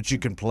 Yeah. But you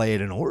can play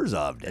it in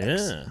Orzhov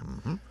decks.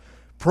 Yeah.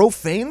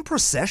 Profane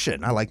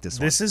Procession. I like this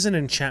one. This is an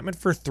enchantment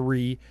for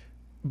 3,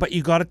 but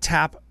you got to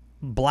tap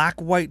black,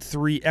 white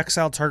 3,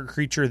 exile target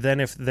creature. Then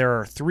if there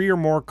are 3 or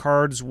more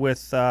cards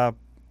with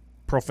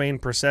Profane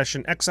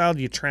Procession exiled,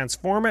 you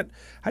transform it.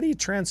 How do you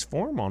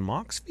transform on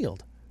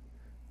Moxfield?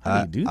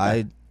 How do you do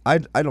that? I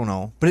don't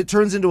know, but it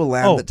turns into a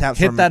land that taps.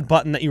 Hit that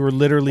button that you were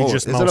literally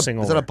just mousing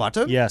over. Is that a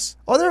button? Yes.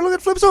 Oh, there, look,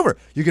 it flips over.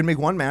 You can make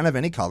one mana of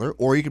any color,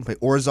 or you can play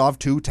Orzhov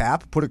 2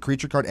 tap, put a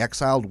creature card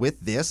exiled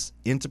with this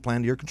into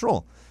plan to your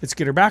control. It's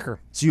Getter Backer.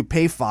 So you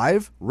pay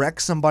 5,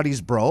 wreck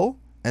somebody's bro,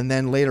 and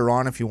then later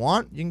on, if you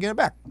want, you can get it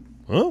back.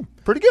 Oh,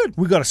 pretty good.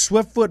 We got a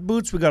Swiftfoot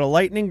Boots, we got a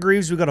Lightning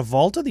Greaves, we got a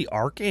Vault of the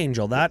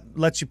Archangel. That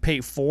lets you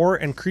pay 4,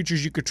 and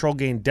creatures you control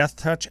gain Death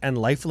Touch and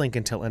Lifelink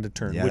until end of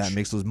turn. Yeah, which that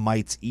makes those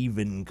mites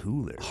even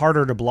cooler.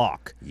 harder to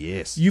block.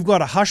 Yes. You've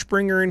got a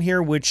Hushbringer in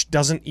here, which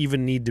doesn't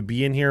even need to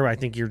be in here. I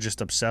think you're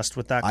just obsessed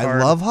with that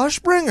card. I love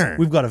Hushbringer.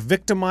 We've got a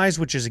Victimize,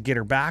 which is a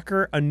Getter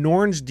Backer, a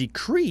Norn's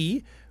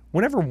Decree.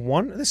 Whenever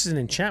one, this is an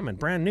enchantment,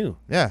 brand new.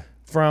 Yeah.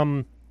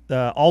 From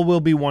the All Will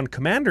Be One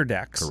Commander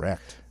decks.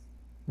 Correct.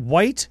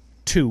 White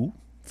 2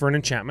 for an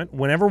enchantment.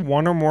 Whenever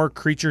one or more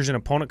creatures an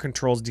opponent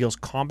controls deals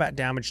combat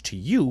damage to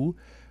you,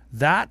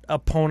 that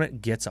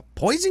opponent gets a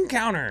poison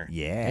counter.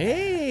 Yeah.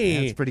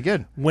 Hey. That's pretty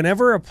good.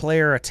 Whenever a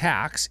player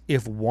attacks,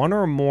 if one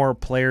or more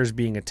players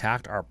being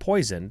attacked are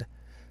poisoned,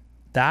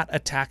 that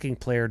attacking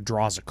player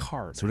draws a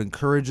card. So it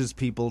encourages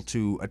people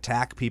to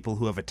attack people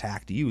who have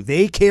attacked you.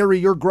 They carry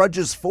your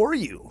grudges for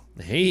you.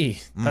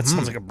 Hey, that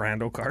sounds like a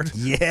Brando card.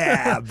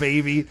 Yeah,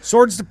 baby.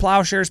 Swords to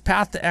Plowshares,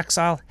 Path to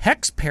Exile,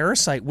 Hex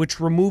Parasite,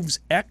 which removes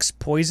X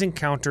poison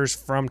counters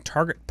from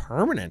target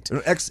permanent.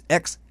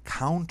 X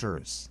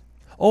counters.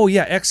 Oh,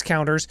 yeah, X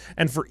counters.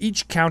 And for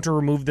each counter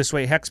removed this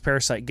way, Hex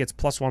Parasite gets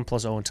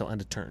 +1/+0 until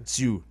end of turn.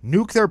 So you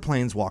nuke their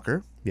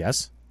planeswalker,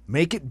 Yes.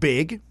 make it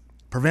big,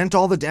 prevent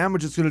all the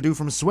damage it's going to do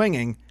from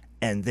swinging,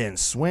 and then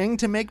swing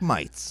to make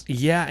mites.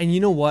 Yeah, and you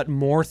know what?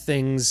 More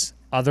things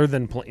other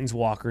than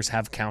Planeswalkers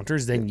have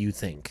counters than you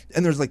think.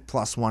 And there's like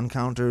 +1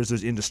 counters,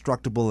 there's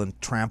indestructible and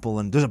trample,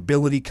 and there's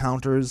ability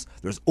counters,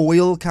 there's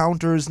oil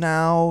counters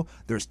now,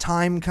 there's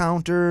time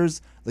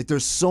counters. Like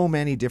there's so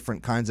many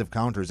different kinds of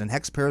counters, and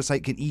Hex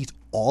Parasite can eat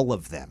all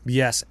of them.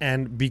 Yes,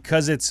 and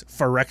because it's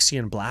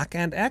Phyrexian Black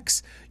and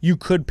X, you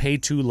could pay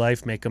 2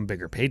 life, make them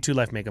bigger, pay 2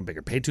 life, make them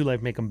bigger, pay 2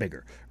 life, make them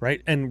bigger,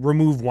 right? And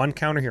remove 1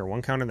 counter here,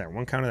 1 counter there,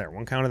 1 counter there,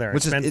 1 counter there.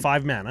 Spend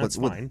 5 mana, it's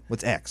fine.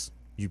 What's X?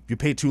 You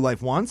pay 2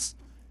 life once,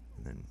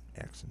 and then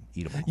X and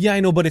eat them all. Yeah, I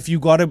know, but if you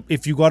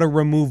gotta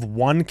remove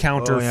 1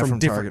 counter yeah, from from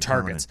different target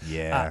targets, permanent.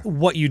 Yeah.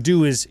 what you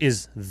do is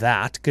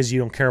that because you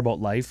don't care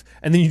about life,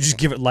 and then you just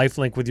give it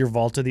lifelink with your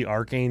Vault of the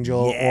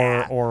Archangel,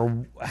 Yeah.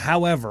 or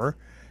however,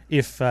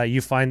 if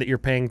you find that you're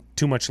paying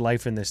too much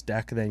life in this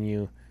deck, then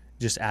you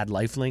just add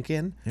lifelink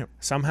in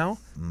somehow.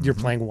 You're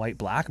playing white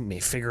black, may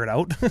figure it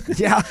out,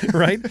 Yeah.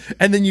 right?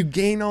 And then you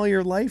gain all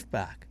your life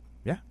back.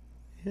 Yeah.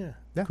 Yeah,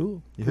 Yeah.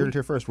 cool. You heard it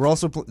here first. We're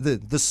also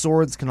the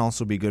swords can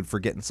also be good for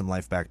getting some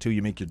life back too.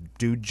 You make your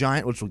dude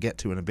giant, which we'll get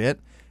to in a bit,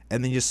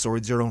 and then you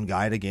swords your own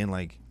guy to gain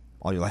like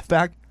all your life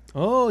back.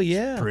 Oh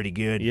yeah, Pretty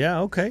good. Yeah,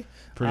 okay.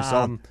 Pretty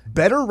solid.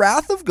 Better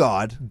Wrath of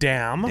God.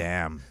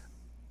 Damn.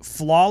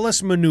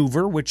 Flawless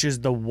Maneuver, which is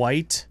the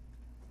white.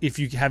 If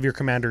you have your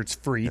commander, it's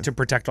free to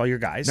protect all your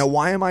guys. Now,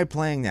 why am I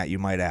playing that, you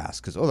might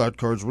ask? Because, that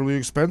card's really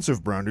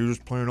expensive, Brandon. You're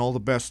just playing all the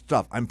best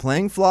stuff. I'm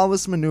playing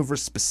Flawless Maneuver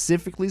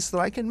specifically so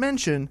that I can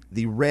mention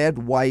the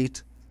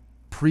red-white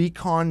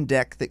pre-con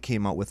deck that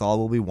came out with All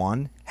Will Be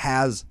One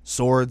has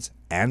swords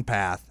and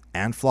path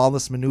and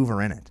Flawless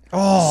Maneuver in it.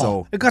 Oh,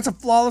 so it got a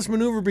Flawless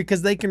Maneuver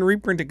because they can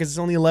reprint it because it's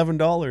only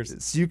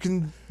 $11.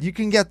 you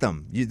can get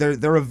them.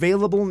 They're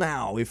available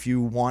now if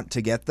you want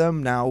to get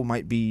them. Now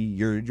might be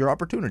your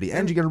opportunity.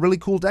 And you get a really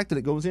cool deck that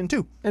it goes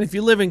into. And if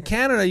you live in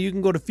Canada, you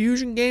can go to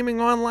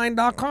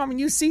FusionGamingOnline.com and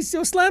use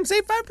CCO Slam,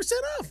 save 5%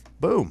 off.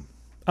 Boom.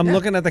 I'm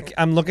looking at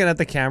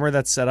the camera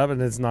that's set up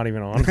and it's not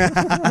even on.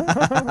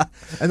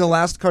 And the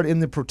last card in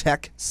the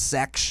Protect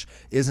section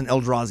is an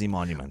Eldrazi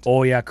Monument.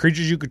 Oh yeah,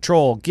 creatures you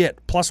control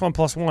get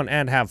 +1/+1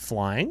 and have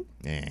flying,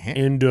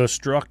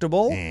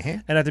 indestructible,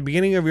 and at the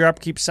beginning of your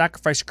upkeep,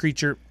 sacrifice a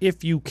creature.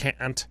 If you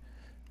can't,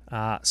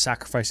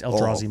 sacrifice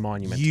Eldrazi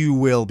Monument. You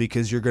will,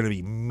 because you're going to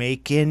be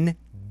making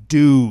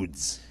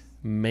dudes.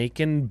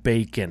 Making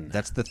bacon.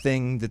 That's the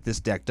thing that this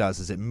deck does,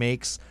 is it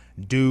makes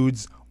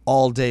dudes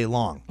all day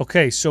long.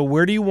 Okay, so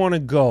where do you want to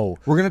go?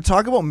 We're going to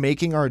talk about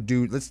making our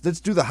dude. Let's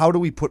do the how do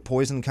we put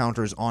poison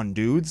counters on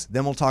dudes.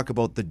 Then we'll talk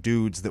about the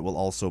dudes that will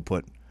also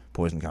put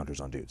poison counters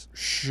on dudes.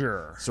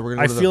 Sure. So we're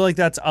gonna I go to feel like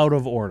that's out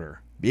of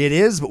order. It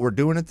is, but we're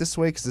doing it this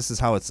way because this is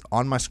how it's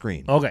on my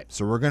screen. Okay.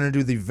 So we're going to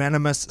do the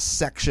Venomous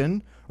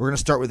section. We're going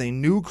to start with a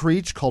new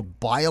creature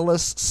called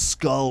Bilious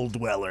Skull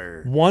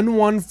Dweller.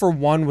 1/1 for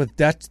 1 with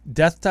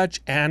death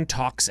touch and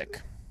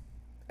toxic.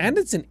 And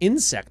it's an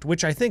insect,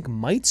 which I think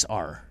mites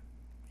are.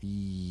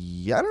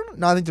 Yeah, I don't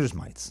know. No, I think there's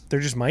mites. They're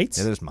just mites?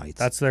 Yeah, there's mites.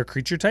 That's their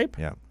creature type?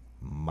 Yeah,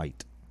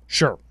 mite.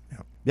 Sure.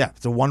 Yeah,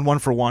 it's a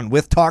 1/1 for 1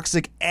 with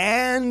toxic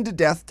and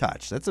death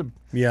touch. That's a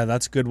Yeah,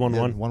 that's good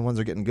 1/1. 1/1s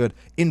are getting good.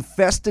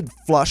 Infested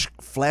flesh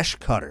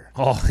cutter.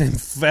 Oh,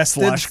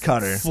 infested Flush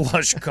cutter.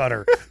 Flush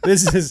cutter.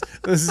 This is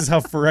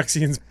how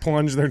Phyrexians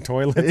plunge their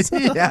toilets.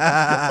 Yeah.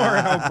 Or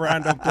how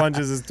Brando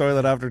plunges his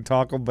toilet after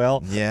Taco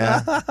Bell.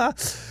 Yeah.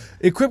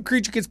 Equipped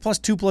creature gets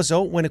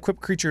 +2/+0. When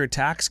equipped creature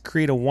attacks,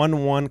 create a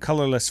 1/1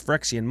 colorless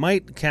Phyrexian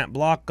Mite. Can't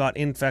block, got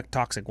infect,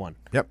 toxic 1.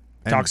 Yep.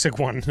 Toxic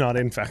 1, not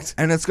infect.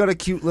 And it's got a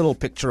cute little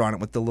picture on it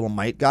with the little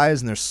mite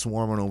guys, and they're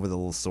swarming over the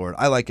little sword.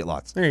 I like it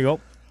lots. There you go.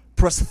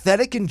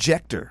 Prosthetic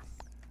injector.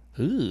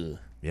 Ooh.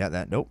 Yeah,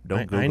 that. Nope.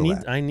 Don't Google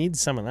that. I need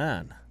some of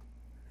that.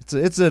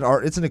 It's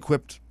an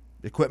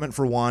equipment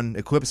for 1,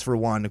 equips for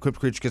 1, equipped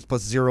creature gets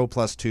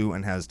 +0/+2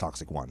 and has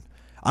toxic 1.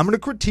 I'm going to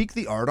critique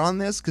the art on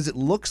this because it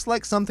looks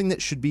like something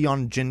that should be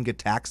on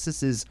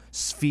Jin-Gitaxias'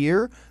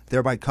 sphere,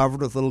 thereby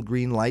covered with little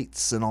green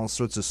lights and all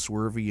sorts of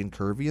swervy and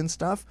curvy and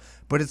stuff.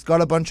 But it's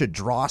got a bunch of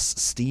dross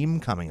steam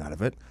coming out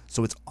of it,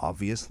 so it's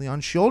obviously on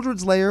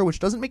Sheoldred's layer, which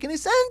doesn't make any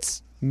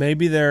sense.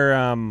 Maybe they're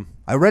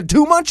I read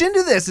too much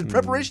into this in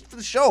preparation for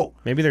the show.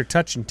 maybe they're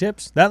touching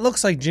tips. That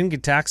looks like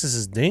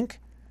Jin-Gitaxias' dink.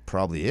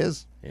 Probably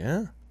is.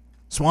 Yeah.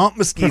 Swamp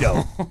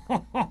Mosquito.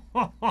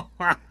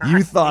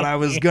 You thought I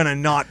was going to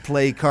not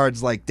play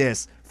cards like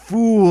this.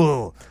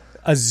 Fool.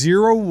 A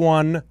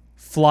 0/1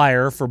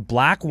 flyer for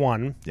black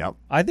 1. Yep.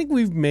 I think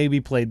we've maybe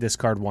played this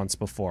card once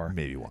before.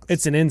 Maybe once.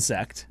 It's an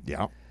insect.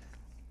 Yeah.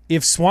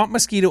 If Swamp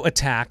Mosquito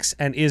attacks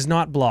and is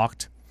not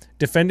blocked,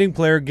 defending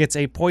player gets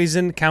a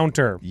poison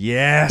counter.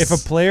 Yes. If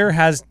a player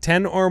has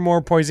 10 or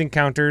more poison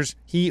counters,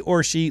 he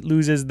or she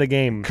loses the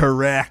game.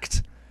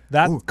 Correct.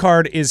 That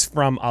card is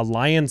from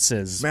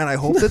Alliances. Man, I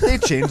hope that they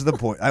change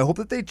I hope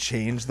that they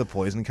change the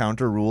poison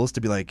counter rules to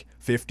be like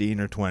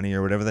 15 or 20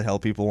 or whatever the hell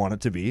people want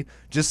it to be,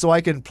 just so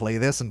I can play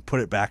this and put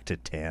it back to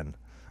 10.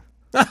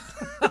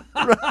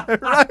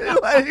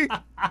 right? Like,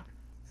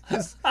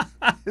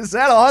 is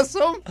that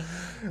awesome?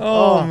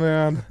 Oh,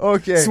 man.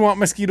 Okay. Swamp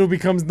Mosquito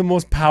becomes the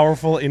most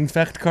powerful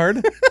infect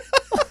card.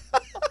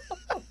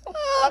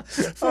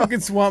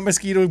 Fucking Swamp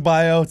Mosquito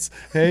buyouts.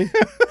 Hey?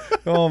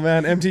 Oh,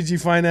 man. MTG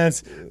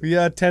Finance. We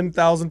got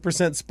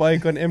 10,000%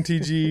 spike on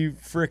MTG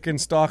frickin'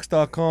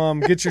 stocks.com.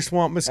 Get your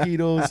Swamp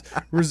Mosquitoes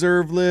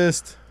reserve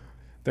list.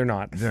 They're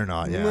not. They're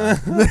not, yeah.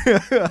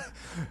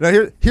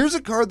 Now, here's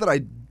a card that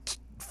I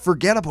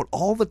forget about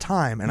all the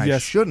time, and I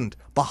Yes. shouldn't.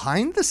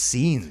 Behind the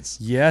Scenes.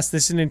 Yes,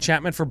 this is an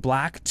enchantment for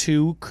black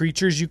 2.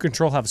 Creatures you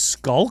control have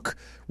Skulk,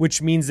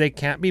 which means they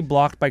can't be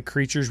blocked by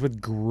creatures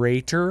with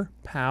greater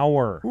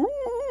power.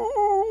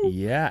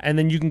 Yeah, and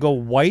then you can go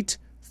white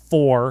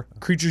 4.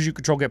 Creatures you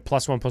control get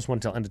 +1/+1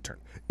 until end of turn.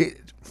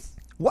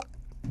 What?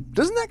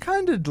 Doesn't that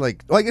kind of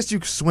like... Well, I guess you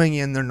swing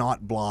in, they're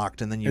not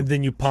blocked, and then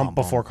you... pump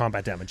before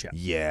combat damage. Yeah,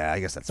 Yeah, I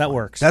guess that fine.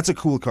 works. That's a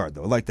cool card,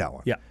 though. I like that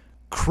one. Yeah.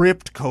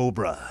 Crypt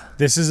Cobra.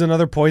 This is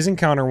another poison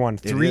counter one.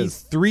 It is.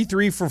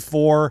 3 for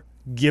 4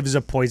 gives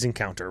a poison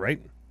counter,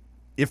 right?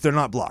 If they're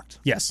not blocked.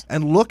 Yes.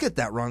 And look at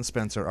that Ron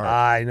Spencer art.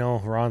 I know,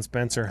 Ron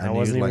Spencer. I knew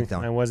wasn't you'd even like that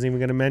one. I wasn't even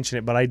going to mention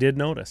it, but I did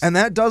notice. And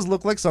that does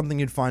look like something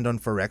you'd find on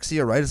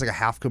Phyrexia, right? It's like a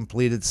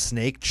half-completed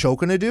snake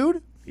choking a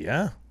dude.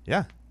 yeah.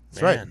 Yeah,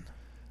 that's Man.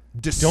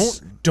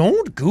 right.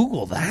 Don't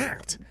Google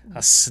that.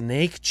 A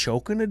snake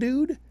choking a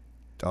dude?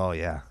 Oh,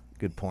 yeah.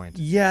 Good point.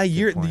 Yeah,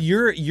 point.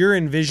 you're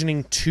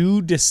envisioning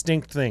two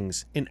distinct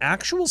things. An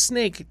actual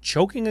snake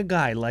choking a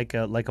guy like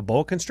a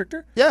boa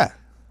constrictor, Yeah.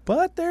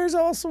 but there's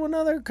also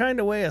another kind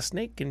of way a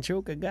snake can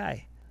choke a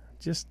guy.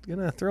 Just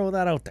gonna throw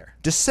that out there.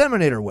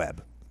 Disseminator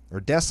Web. Or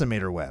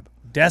Decimator Web.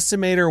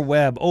 Decimator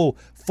Web.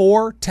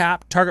 4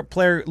 tap, target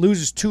player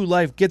loses 2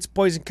 life, gets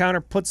poison counter,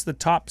 puts the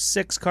top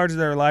 6 cards of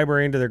their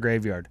library into their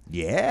graveyard.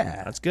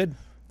 Yeah. That's good.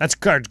 That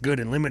card's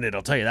good and limited,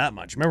 I'll tell you that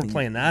much. Remember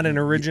playing that in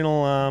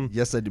original...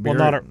 Yes, I do. Well,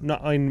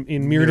 not in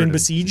Mirrodin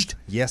Besieged.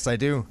 Yes, I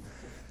do.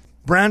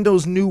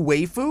 Brando's new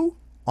waifu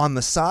on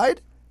the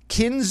side.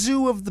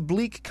 Kinzu of the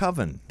Bleak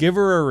Coven. Give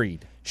her a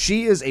read.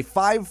 She is a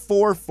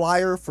 5/4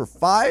 flyer for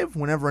 5.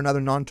 Whenever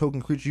another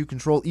non-token creature you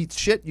control eats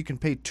shit, you can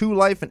pay 2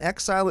 life and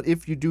exile it.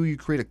 If you do, you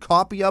create a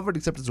copy of it,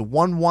 except it's a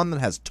 1/1 that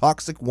has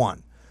Toxic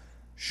 1.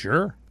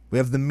 Sure. We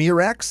have the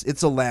Mirex.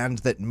 It's a land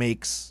that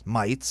makes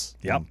mites.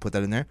 Yep. Put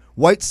that in there.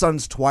 White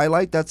Sun's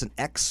Twilight. That's an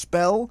X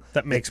spell.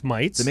 That makes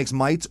mites. That makes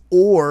mites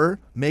or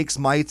makes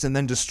mites and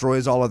then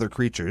destroys all other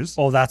creatures.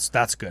 Oh, that's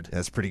good.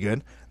 That's pretty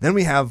good. Then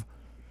we have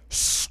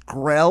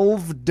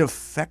Skrelv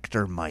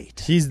Defector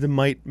Mite. He's the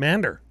Mite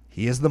Mander.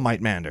 He is the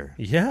Mite Mander.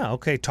 Yeah,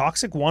 okay.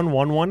 Toxic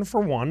 1/1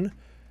 for 1.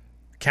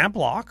 Can't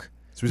block.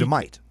 So he's a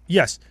mite.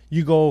 Yes,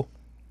 you go...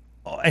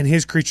 and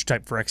his creature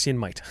type, Phyrexian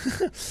Mite.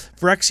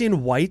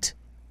 Phyrexian White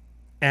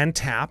and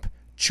tap.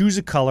 Choose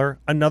a color.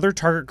 Another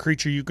target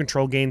creature you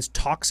control gains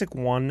Toxic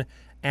 1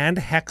 and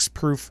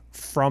Hexproof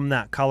from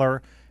that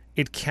color.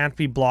 It can't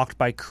be blocked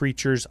by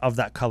creatures of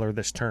that color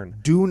this turn.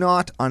 Do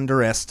not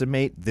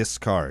underestimate this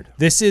card.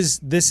 This is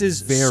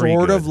Very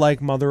sort good. of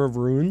like Mother of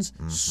Runes,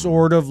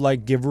 sort of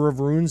like Giver of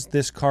Runes.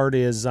 This card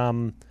is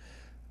Might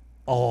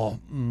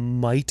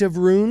of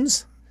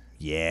Runes.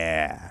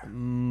 Yeah.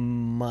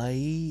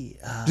 Might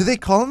Do they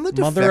call him the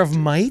Defector? Mother of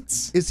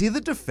Mites. Is he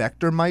the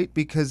Defector Mite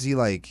because he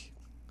like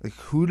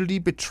who did he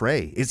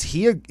betray? Is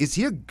he a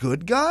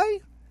good guy?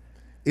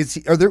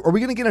 Are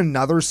we going to get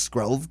another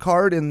Skrelv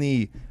card in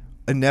the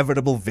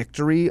inevitable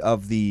victory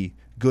of the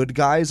good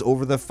guys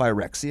over the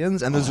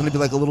Phyrexians, and there's going to be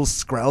like a little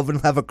Skrelv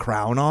and have a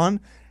crown on,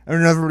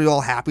 And everybody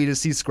all happy to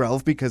see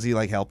Skrelv because he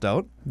like helped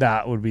out.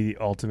 That would be the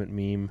ultimate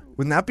meme.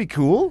 Wouldn't that be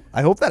cool?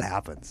 I hope that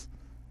happens.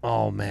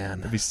 Oh, man.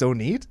 It'd be so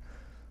neat.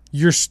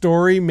 Your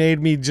story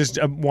made me just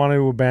want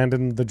to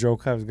abandon the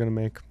joke I was going to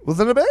make. Well,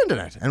 then abandon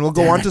it. And we'll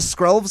go Damn on it. to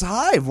Skrelv's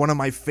Hive, one of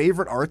my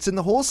favorite arts in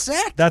the whole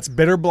set. That's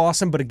Bitter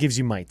Blossom, but it gives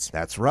you mites.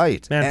 That's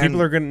right. Man, And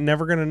people are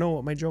never going to know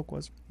what my joke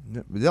was.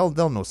 They'll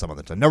know some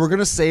other time. Now, we're going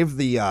to save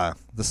the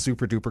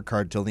super duper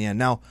card till the end.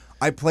 Now,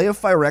 I play a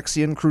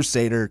Phyrexian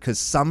Crusader because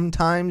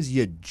sometimes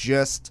you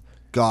just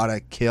gotta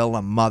kill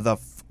a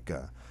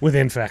motherfucker. With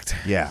Infect.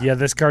 Yeah. Yeah,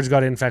 this card's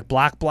got Infect.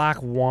 Black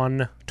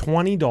won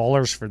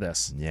 $20 for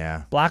this.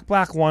 Yeah. Black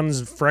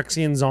one's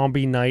Phyrexian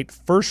Zombie Knight.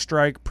 First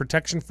strike,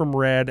 protection from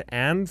red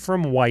and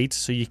from white,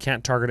 so you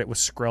can't target it with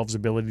Skrelv's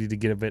ability to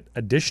give it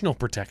additional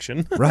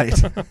protection. Right.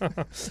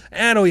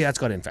 And, oh yeah, it's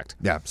got Infect.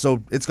 Yeah.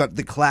 So it's got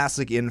the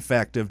classic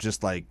infect of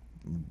just like,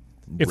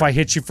 If I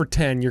hit you for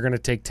 10, you're going to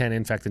take 10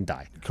 Infect and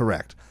die.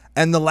 correct.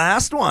 And the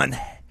last one.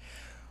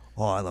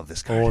 Oh, I love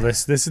this card. Oh,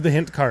 this is the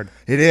hint card.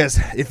 It is.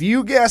 If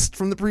you guessed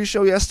from the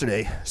pre-show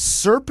yesterday,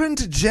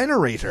 Serpent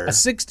Generator. A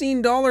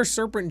 $16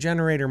 Serpent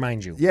Generator,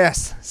 mind you.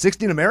 Yes,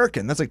 16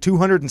 American. That's like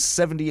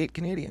 278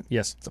 Canadian.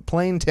 Yes. It's a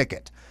plane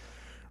ticket.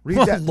 Read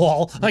Oh, that.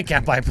 lol. I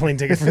can't buy a plane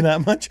ticket for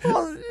that much.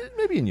 Well,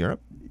 maybe in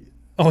Europe.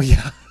 Oh,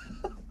 yeah.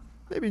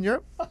 Maybe in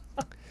Europe.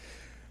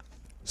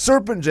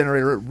 Serpent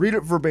Generator. Read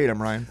it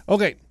verbatim, Ryan.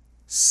 Okay.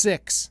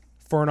 6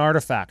 for an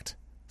artifact.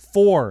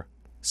 4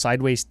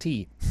 sideways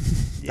T.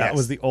 That Yes.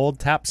 was the old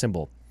tap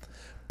symbol.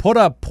 Put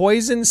a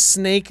poison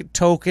snake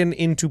token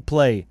into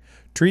play.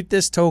 Treat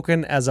this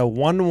token as a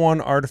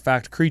 1/1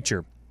 artifact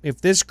creature.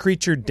 If this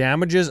creature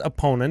damages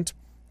opponent,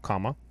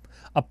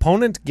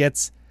 opponent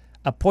gets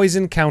a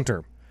poison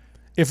counter.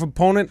 If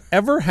opponent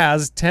ever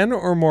has 10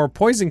 or more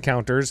poison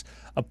counters,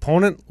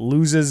 opponent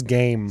loses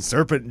game.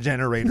 Serpent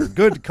Generator.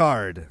 Good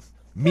card.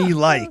 Me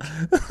like.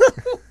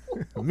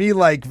 Me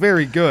like.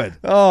 Very good.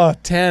 Oh,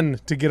 10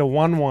 to get a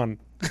 1/1.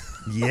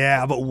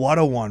 Yeah, but what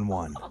a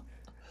 1/1.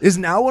 Is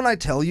now when I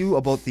tell you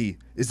about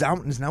is now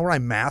when I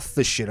math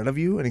the shit out of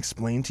you and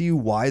explain to you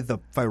why the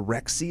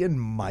Phyrexian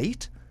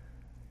Might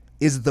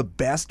is the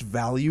best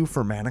value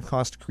for mana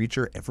cost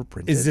creature ever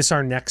printed. Is this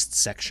our next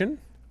section?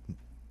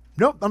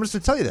 Nope, I'm just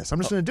going to tell you this. I'm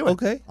just going to do it.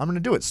 okay. I'm going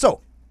to do it.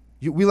 So,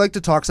 we like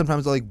to talk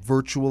sometimes like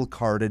virtual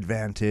card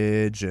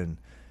advantage and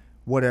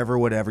whatever.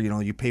 You know,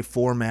 you pay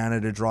 4 mana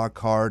to draw a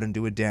card and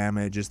do a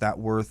damage. Is that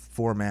worth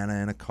 4 mana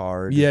in a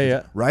card?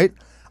 Yeah. Right?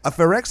 A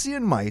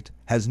Phyrexian Might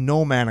has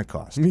no mana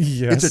cost.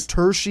 Yes. It's a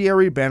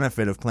tertiary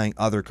benefit of playing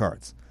other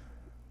cards.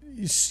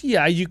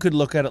 Yeah, you could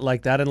look at it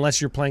like that, unless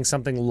you're playing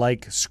something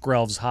like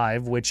Skrelv's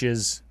Hive, which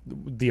is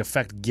the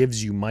effect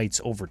gives you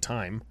mites over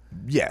time,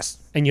 Yes.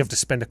 and you have to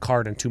spend a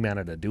card and 2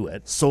 mana to do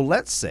it. So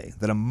let's say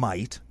that a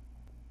Might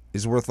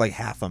is worth like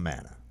half a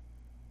mana.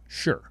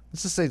 Sure.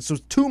 Let's just say, so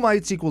 2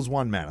 Mights equals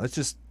 1 mana. Let's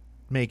just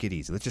make it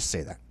easy. Let's just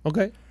say that.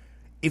 Okay.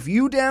 If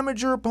you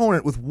damage your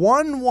opponent with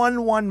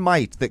 1/1/1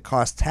 Might that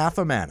costs half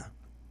a mana,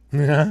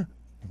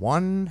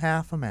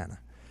 1/2 a mana,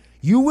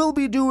 you will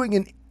be doing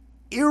an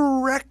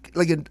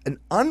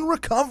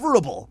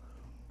unrecoverable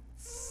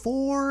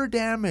 4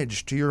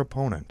 damage to your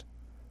opponent.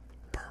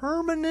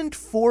 Permanent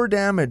 4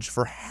 damage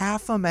for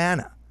half a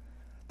mana.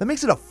 That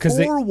makes it a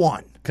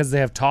 4/1. Because they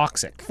have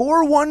Toxic.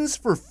 4 1s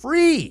for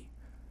free.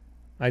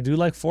 I do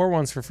like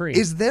 4/1s for free.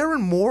 Is there a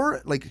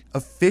more like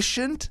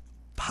efficient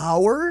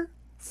power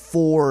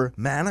for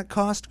mana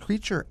cost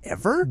creature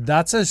ever?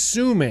 That's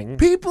assuming.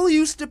 People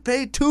used to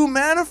pay 2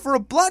 mana for a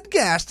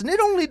Bloodghast, and it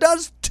only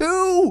does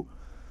 2.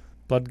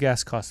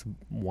 Bloodghast costs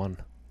 1.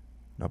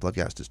 No,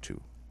 Bloodghast is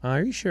 2.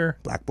 Are you sure?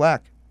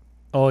 Black.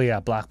 Oh yeah,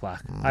 black.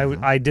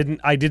 I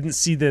didn't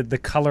see the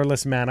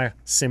colorless mana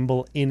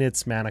symbol in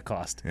its mana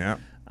cost. Yeah.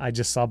 I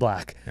just saw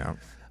black. Yeah.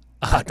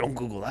 Don't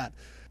Google that.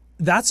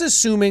 That's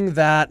assuming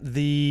that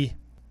the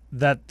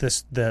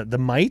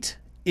might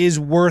is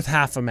worth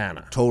half a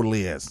mana.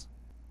 Totally is.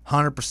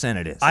 100%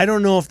 it is. I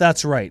don't know if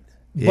that's right.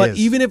 It But is.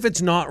 even if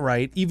it's not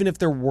right, even if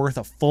they're worth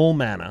a full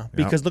mana,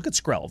 because look at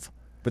Skrelv.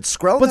 But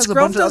Skrelv But has a Skrelv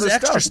bunch of does other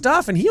extra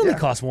stuff, and he only Yeah.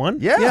 costs 1.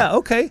 Yeah. Yeah,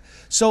 okay.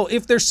 So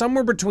if they're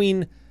somewhere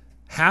between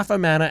half a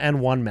mana and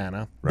 1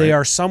 mana, they Right.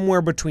 are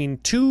somewhere between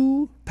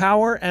 2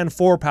 power and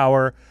 4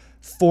 power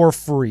for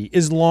free,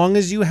 as long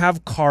as you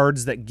have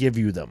cards that give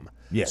you them.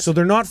 Yes. So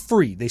they're not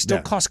free. They still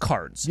Yeah. cost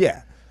cards.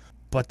 Yeah.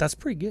 But that's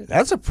pretty good.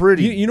 That's a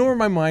pretty... You know where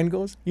my mind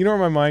goes?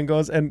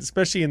 And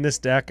especially in this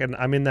deck, and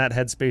I'm in that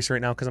headspace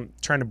right now because I'm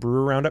trying to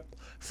brew around it.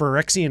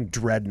 Phyrexian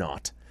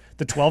Dreadnought.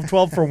 The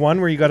 12/12 for 1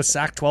 where you got to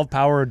sack 12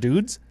 power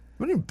dudes.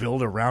 When you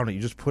build around it, you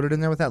just put it in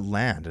there with that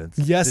land. And it's,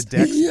 Yes.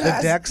 The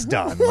Yes. deck's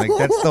done. Like,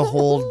 that's the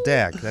whole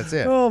deck. That's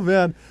it. Oh,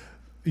 man.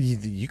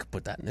 You could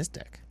put that in this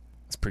deck.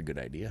 That's a pretty good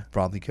idea.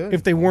 Probably could.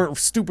 If they weren't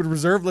stupid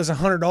reserve list,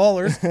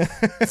 $100.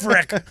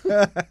 Frick.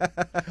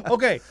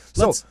 Okay,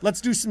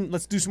 let's do some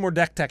more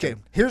deck teching. Okay,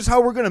 here's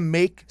how we're going to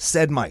make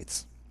said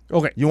mites.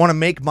 Okay, You want to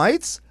make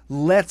mites?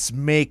 Let's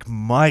make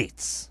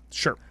mites.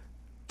 sure.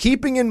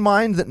 Keeping in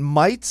mind that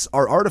mites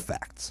are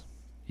artifacts,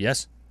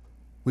 Yes.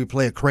 we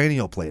play a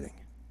cranial plating.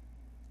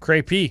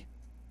 Cray P.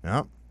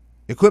 Yeah.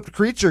 Equipped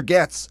creature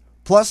gets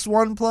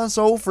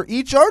 +1/+0 for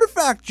each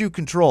artifact you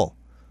control.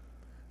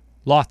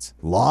 Lots.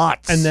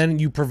 Lots. And then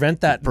you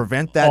prevent that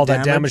all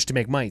that damage to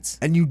make mites.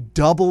 And you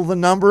double the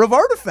number of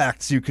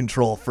artifacts you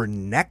control for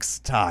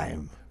next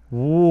time.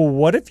 Ooh,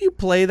 what if you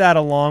play that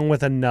along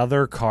with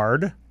another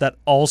card that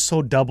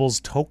also doubles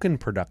token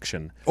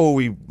production? Oh,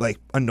 we like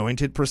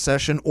Anointed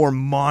Procession or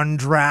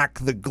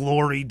Mondrak the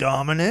Glory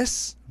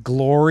Dominus?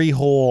 Glory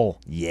Hole.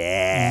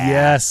 Yeah.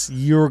 Yes,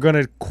 you're going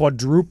to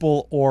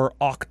quadruple or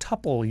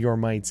octuple your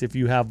mites if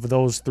you have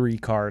those 3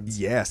 cards.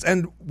 Yes,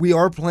 and we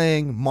are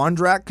playing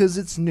Mondrak because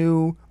it's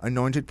new,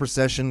 Anointed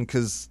Procession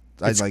because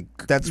that's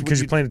because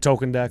you're playing a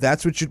token deck.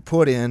 That's what you'd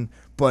put in,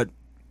 but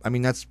I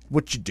mean that's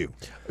what you do.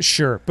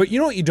 Sure, but you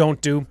know what you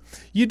don't do?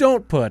 You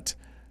don't put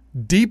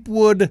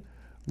Deepwood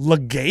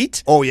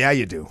Legate. Oh yeah,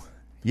 you do.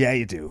 Yeah,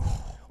 you do.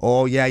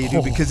 Oh yeah, you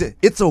do because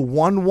it's a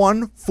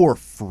 1/1 for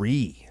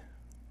free.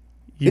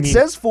 It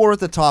says 4 at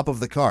the top of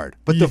the card,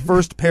 but the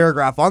first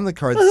paragraph on the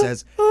card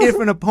says, if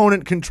an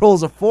opponent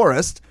controls a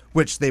forest,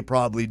 which they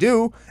probably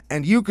do,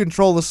 and you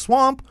control a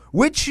swamp,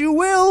 which you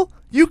will,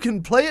 you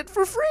can play it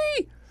for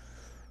free.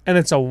 And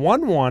it's a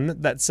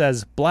 1/1 that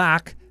says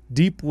black,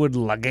 Deepwood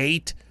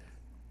Legate,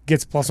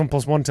 gets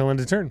 +1/+1 till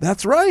end of turn.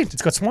 That's right.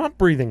 It's got swamp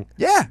breathing.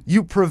 Yeah,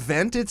 you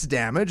prevent its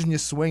damage, and you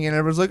swing in, and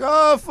everyone's like,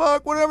 oh,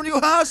 fuck, whatever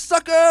you have,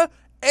 sucker,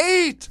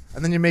 8.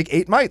 And then you make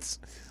 8 mites.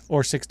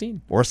 Or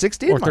 16. Or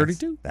 16 Or mites.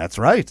 32. That's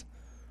right.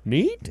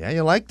 Neat. Yeah,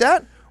 you like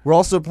that? We're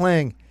also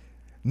playing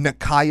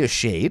Nakaya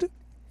Shade,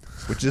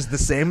 which is the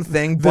same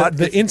thing, but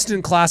the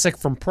instant classic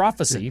from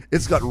Prophecy.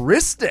 it's got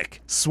Rhystic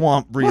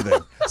swamp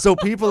breathing. So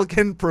people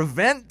can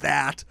prevent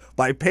that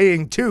by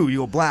paying 2.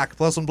 You go black,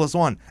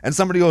 +1/+1. And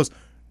somebody goes,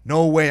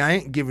 no way, I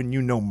ain't giving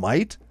you no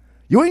might.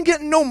 You ain't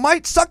getting no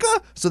might, sucker.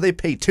 So they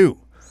pay 2.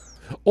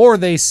 Or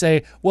they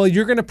say, well,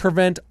 you're going to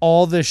prevent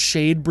all the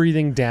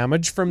shade-breathing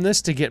damage from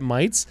this to get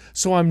mites,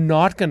 so I'm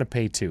not going to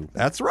pay 2.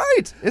 That's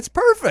right. It's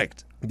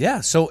perfect. Yeah,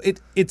 so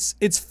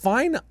it's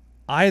fine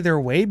either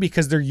way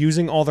because they're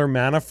using all their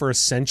mana for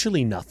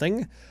essentially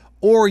nothing,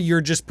 or you're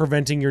just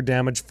preventing your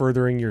damage,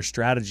 furthering your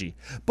strategy.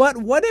 But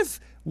what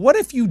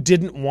if you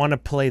didn't want to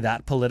play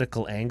that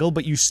political angle,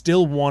 but you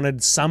still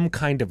wanted some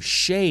kind of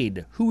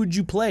shade? Who would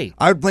you play?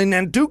 I would play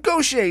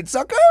Nantuko Shade,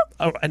 sucker.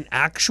 An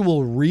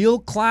actual real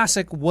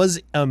classic was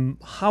a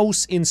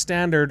house in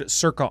standard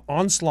circa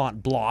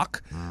Onslaught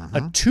block, a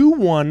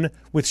 2/1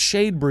 with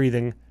shade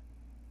breathing,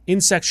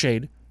 insect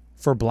shade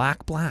for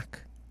black.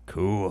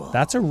 Cool.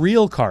 That's a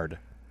real card.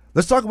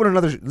 Let's talk about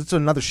another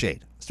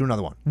shade. Let's do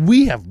another one.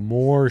 We have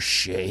more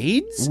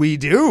shades? We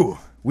do.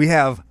 We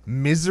have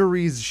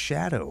Misery's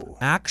Shadow.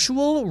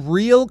 Actual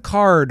real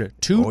card.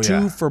 2/2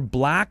 yeah. for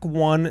black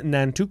 1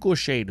 Nantuko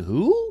Shade.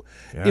 Who?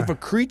 Yeah. If a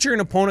creature an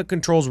opponent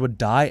controls would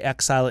die,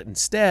 exile it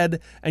instead,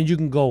 and you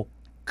can go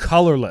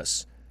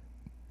colorless.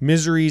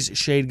 Misery's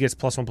Shade gets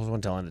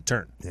 +1/+1 till end of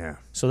turn. Yeah.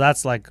 So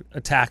that's like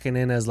attacking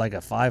in as like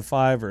a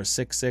 5/5 or a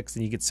 6/6,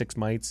 and you get 6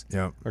 mites.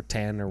 Yep. Or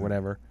 10 or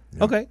whatever.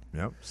 Yep. Okay.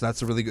 Yep. So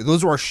that's a really good.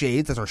 Those are our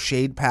shades. That's our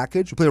shade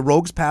package. We play a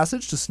Rogue's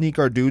Passage to sneak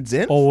our dudes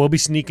in. Oh, we'll be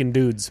sneaking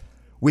dudes.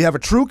 We have a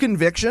True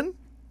Conviction.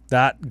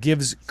 That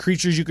gives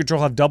creatures you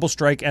control have double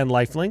strike and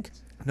lifelink.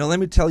 Now let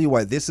me tell you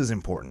why this is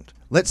important.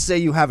 Let's say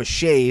you have a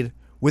shade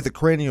with a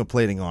cranial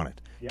plating on it.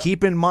 Yep.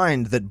 Keep in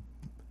mind that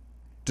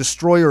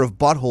Destroyer of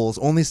Buttholes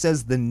only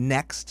says the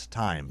next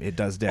time it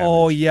does damage.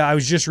 Oh, yeah. I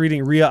was just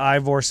reading Rhea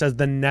Ivor says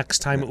the next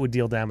time it would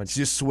deal damage.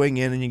 You just swing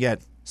in and you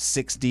get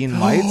 16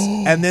 mites,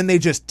 and then they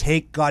just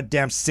take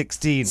goddamn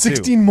 16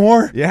 16 too.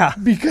 more? Yeah.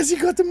 Because you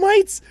got the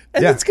mites,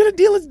 and Yeah. it's going to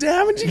deal its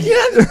damage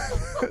again.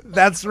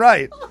 That's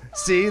right.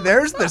 See,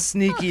 there's the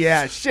sneaky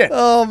ass shit.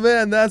 Oh,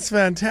 man, that's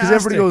fantastic. Because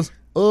everybody goes,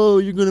 oh,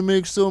 you're going to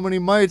make so many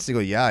mites. You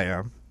go, yeah, I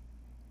am.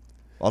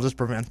 I'll just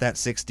prevent that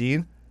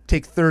 16.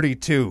 Take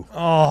 32. Oh.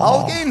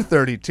 I'll gain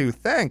 32.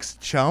 Thanks,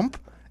 chump.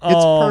 It's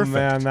oh, perfect.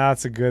 man,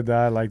 that's a good,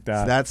 I like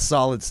that. That's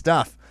solid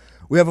stuff.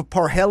 We have a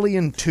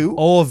Parhelion 2.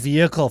 Oh, a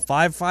vehicle.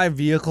 5/5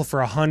 vehicle for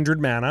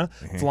 100 mana.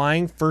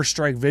 Flying, first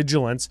strike,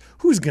 vigilance.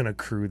 Who's going to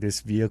crew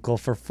this vehicle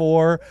for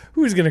 4?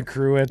 Who's going to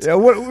crew it? Yeah,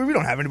 we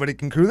don't have anybody who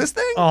can crew this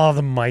thing. Oh,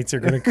 the mites are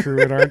going to crew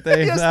it, aren't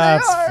they? Yes,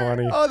 That's they are.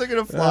 funny. Oh, they're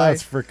going to fly.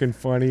 That's freaking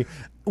funny.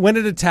 When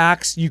it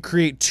attacks, you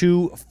create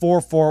 2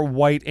 4/4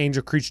 white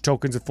angel creature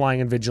tokens with flying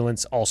and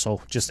vigilance.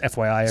 Also, just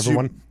FYI,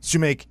 everyone. So you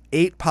make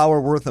 8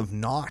 power worth of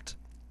not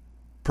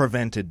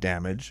prevented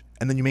damage,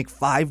 and then you make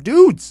 5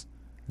 dudes.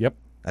 Yep.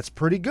 That's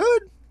pretty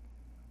good.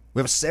 We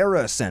have a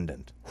Sarah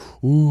Ascendant.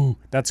 Ooh,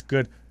 that's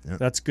good. Yep.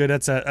 That's good.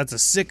 That's a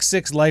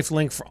 6/6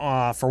 lifelink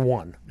for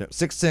 1.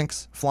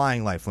 6/6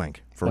 flying lifelink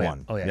for Oh, yeah.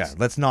 1. Oh, yes. Yeah,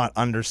 let's not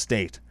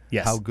understate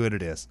Yes. how good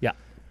it is. Yeah.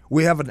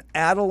 We have an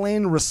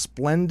Adelaine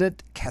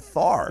Resplendent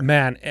Cathar.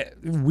 Man,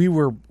 we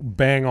were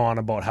bang on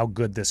about how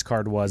good this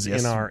card was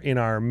Yes. in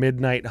our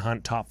Midnight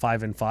Hunt top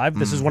 5 and 5.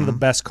 This is one of the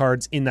best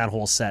cards in that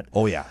whole set.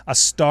 Oh, yeah. A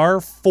star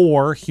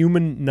 4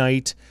 human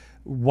knight,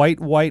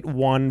 white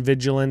 1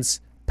 vigilance,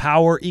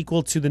 power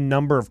equal to the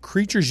number of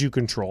creatures you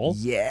control.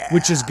 Yeah.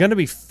 Which is going to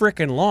be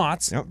frickin'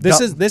 lots. Yep.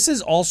 This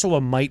is also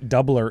a might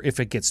doubler if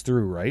it gets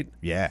through, right?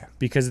 Yeah.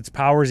 Because its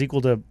power is equal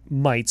to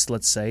mites,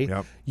 let's say.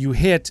 Yep. You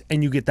hit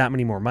and you get that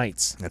many more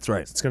mites. That's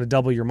right. It's going to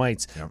double your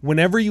mites. Yep.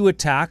 Whenever you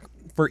attack,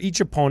 for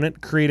each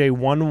opponent, create a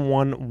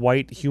 1/1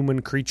 white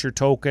human creature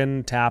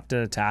token tapped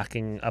and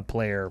attacking a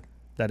player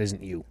that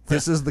isn't you.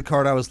 This is the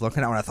card I was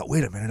looking at when I thought,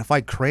 wait a minute, if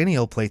I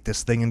cranial plate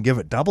this thing and give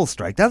it double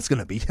strike, that's going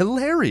to be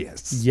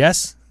hilarious.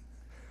 Yes.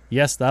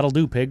 Yes, that'll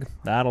do, pig.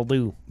 That'll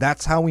do.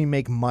 That's how we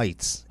make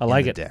mites I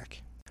like in it. the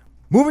deck.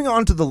 Moving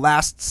on to the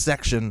last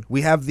section,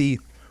 we have the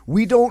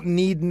we don't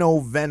need no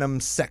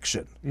venom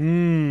section.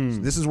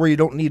 So this is where you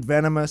don't need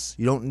venomous,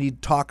 you don't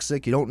need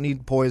toxic, you don't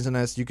need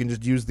poisonous. You can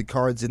just use the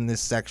cards in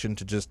this section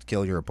to just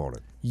kill your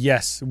opponent.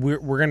 Yes, we're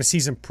going to see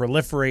some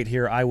proliferate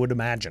here, I would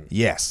imagine.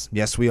 Yes,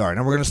 we are. And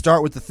we're going to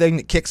start with the thing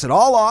that kicks it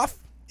all off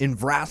in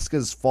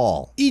Vraska's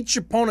Fall. Each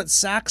opponent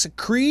sacks a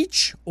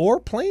creature or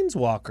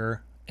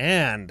planeswalker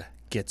and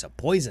gets a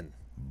poison.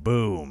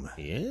 Boom.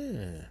 Yeah.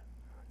 Then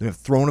we have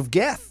Throne of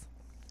Geth.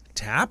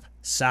 Tap,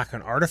 sack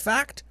an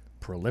artifact,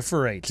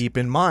 proliferate. Keep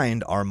in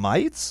mind, our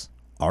mites,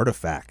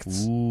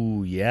 artifacts.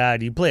 Ooh, yeah.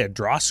 Do you play a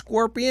draw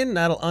scorpion?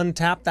 That'll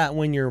untap that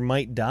when your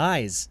mite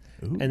dies.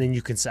 And then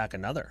you can sack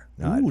another.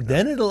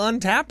 Then it'll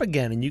untap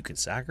again and you can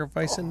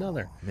sacrifice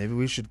another. Maybe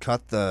we should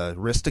cut the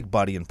Ristic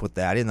Buddy and put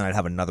that in, then I'd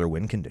have another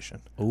win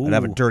condition. Ooh. I'd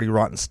have a Dirty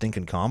Rotten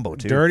Stinking combo,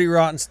 too. Dirty,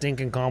 rotten,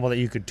 stinking combo that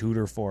you could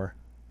tutor for.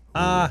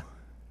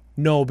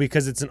 No,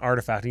 because it's an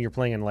artifact and you're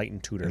playing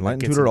Enlightened Tutor.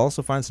 Enlightened Tutor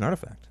also finds an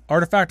artifact.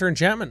 Artifact or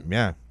enchantment.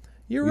 Yeah.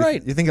 You're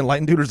right. You think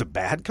Enlightened Tutor's a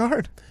bad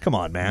card? Come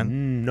on,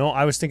 man. No,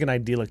 I was thinking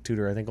Idyllic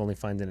Tutor. I think only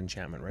finds an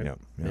enchantment, right?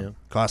 Yeah.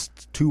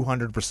 Costs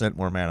 200%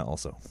 more mana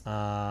also.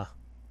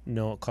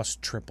 No, it costs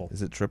triple.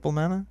 Is it triple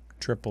mana?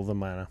 Triple the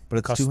mana. But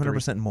it's Costs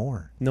 200% 3.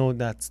 more. No,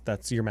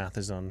 that's your math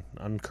is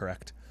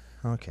incorrect.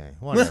 Okay,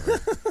 whatever.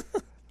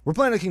 We're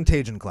playing a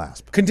Contagion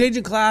Clasp.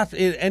 Contagion Clasp,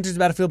 it enters the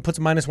battlefield, puts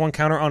a -1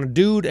 counter on a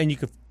dude, and you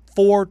can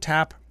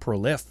 4-tap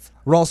Prolif.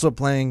 We're also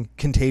playing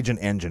Contagion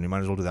Engine. You might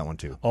as well do that one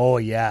too. Oh,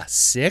 yeah.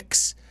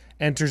 6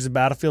 enters the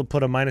battlefield,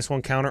 put a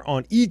 -1 counter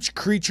on each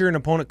creature an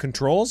opponent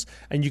controls,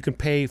 and you can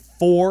pay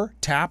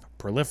 4-tap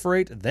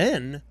Proliferate,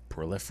 then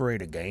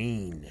Proliferate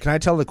again. Can I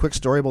tell the quick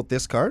story about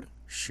this card?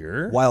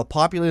 Sure. While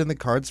populating the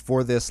cards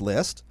for this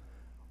list,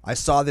 I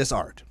saw this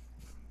art.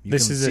 You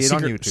This can is see a it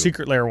on YouTube.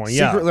 secret lair one,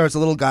 yeah. Secret Lair is a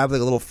little guy with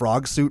like a little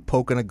frog suit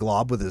poking a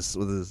glob with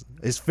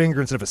his finger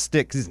instead of a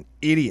stick because he's an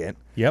idiot.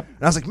 Yep.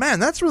 And I was like, man,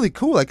 that's really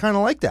cool. I kind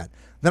of like that.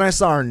 Then I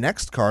saw our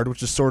next card,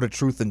 which is Sword of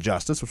Truth and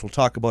Justice, which we'll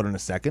talk about in a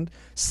second.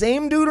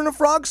 Same dude in a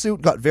frog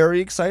suit, got very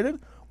excited,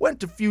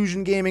 went to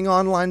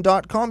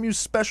FusionGamingOnline.com, used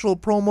special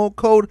promo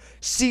code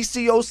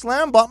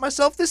CCOSLAM, bought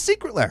myself this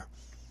Secret Lair.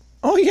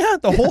 Oh, yeah,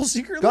 the whole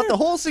secret lair? Got the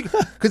whole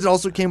secret, because it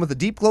also came with a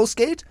Deep Glow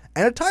Skate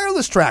and a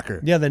Tireless Tracker.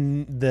 Yeah,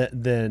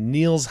 the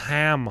Niels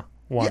Ham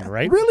one,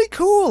 right? Really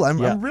cool.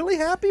 I'm really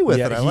happy with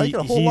it. I like it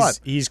a whole lot.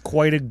 He's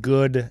quite a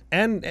good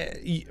and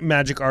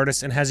magic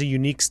artist and has a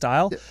unique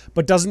style,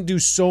 but doesn't do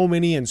so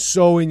many and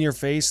so in your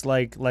face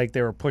like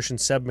they were pushing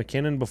Seb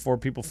McKinnon before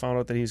people found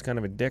out that he's kind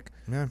of a dick.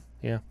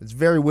 Yeah. It's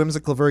very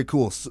whimsical, very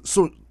cool.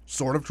 So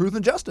Sword of Truth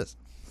and Justice.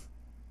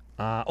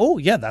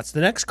 That's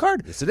the next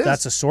card. Yes, it is.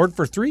 That's a sword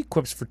for 3,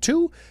 equips for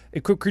 2.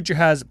 Equipped creature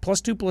has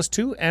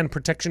 +2/+2 and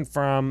protection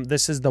from,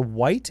 this is the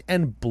white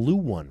and blue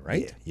one,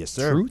 right? Yeah. Yes,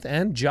 sir. Truth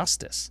and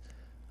Justice.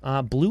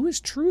 Blue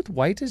is truth,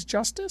 white is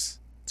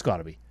justice? It's got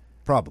to be.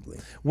 Probably.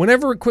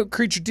 Whenever equipped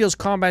creature deals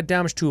combat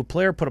damage to a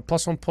player, put a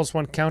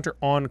 +1/+1 counter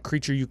on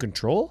creature you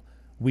control.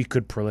 We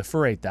could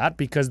proliferate that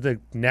because the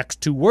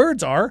next 2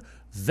 words are,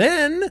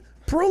 then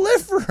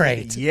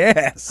proliferate.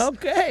 Yes.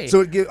 Okay.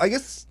 So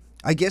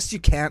I guess you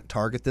can't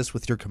target this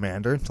with your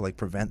commander to like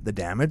prevent the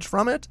damage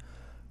from it,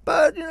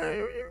 but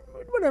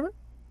whatever,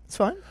 it's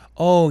fine.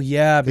 Oh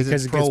yeah,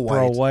 because it's it gets pro-white.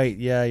 pro-white.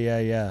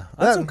 Yeah.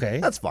 That's okay.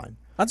 That's fine.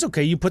 That's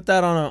okay. You put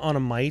that on a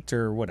mite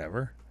or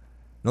whatever.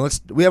 Now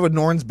we have a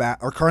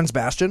Karn's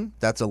Bastion.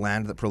 That's a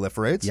land that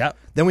proliferates. Yep.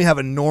 Then we have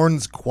a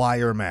Norn's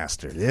Choir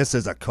Master. This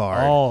is a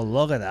card. Oh,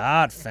 look at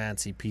that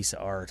fancy piece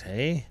of art,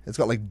 hey? It's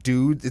got like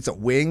dudes. It's got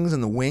wings,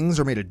 and the wings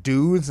are made of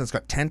dudes, and it's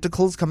got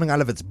tentacles coming out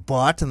of its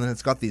butt, and then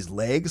it's got these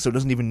legs, so it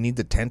doesn't even need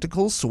the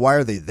tentacles. So why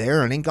are they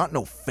there? And ain't got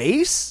no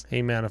face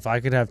Hey man, if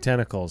I could have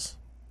tentacles,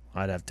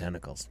 I'd have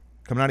tentacles.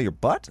 coming out of your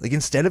butt. Like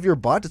instead of your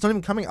butt, it's not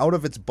even coming out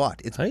of its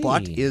butt. Its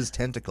butt is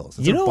tentacles.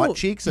 Its butt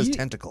cheek says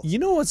tentacles. You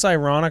know what's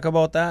ironic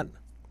about that?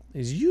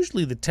 Is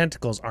usually the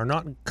tentacles are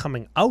not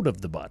coming out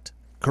of the butt.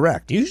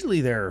 Correct.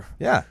 Usually they're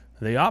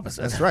the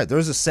opposite. That's right.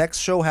 There's a sex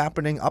show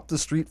happening up the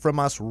street from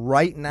us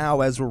right now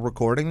as we're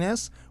recording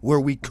this, where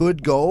we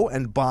could go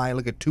and buy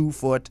like a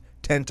 2-foot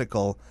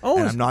tentacle,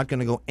 and I'm not going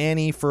to go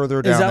any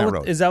further down that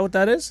road. Is that what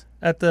that is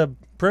at the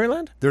Prairie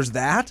Land? There's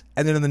that,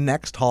 and then in the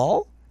next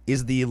hall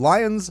is the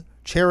Lions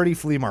Charity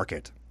Flea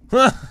Market.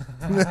 That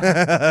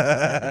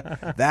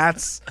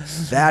is.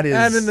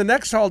 And in the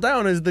next hall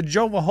down is the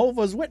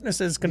Jehovah's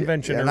Witnesses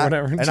convention or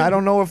whatever. And I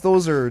don't know if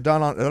those are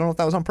done on. I don't know if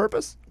that was on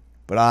purpose.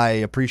 But I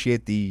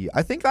appreciate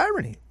I think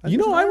irony. You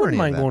know, I wouldn't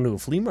mind that. going to a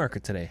flea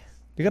market today.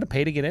 You got to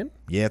pay to get in?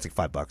 Yeah, it's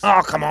like $5.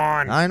 Oh, come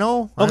on. I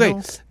know. Okay,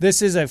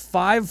 this is a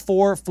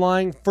 5/4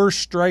 flying first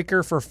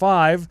striker for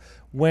 5.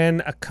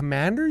 When a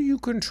commander you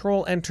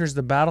control enters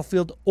the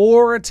battlefield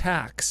or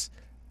attacks,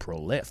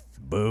 prolif.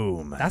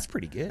 Boom. That's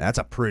pretty good. That's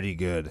a pretty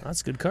good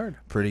card.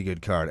 Pretty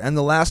good card. And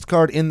the last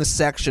card in the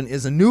section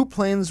is a new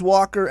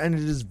Planeswalker, and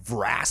it is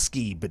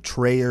Vraski,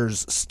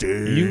 Betrayer's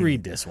Sting. You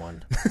read this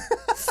one.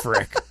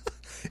 Frick.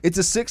 It's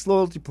a 6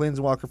 loyalty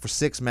Planeswalker for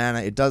 6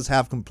 mana. It does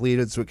have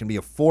completed, so it can be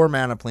a 4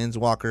 mana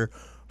Planeswalker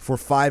for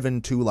 5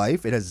 and 2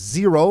 life. It has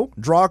 0,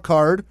 draw a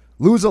card,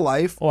 lose a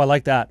life, Oh, I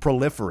like that.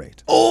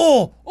 proliferate.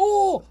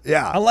 Oh,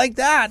 Yeah. I like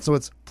that. So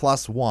it's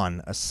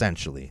 +1,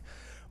 essentially.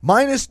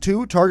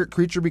 -2, target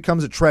creature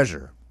becomes a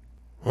treasure.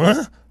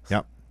 Huh?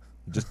 Yep.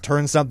 Just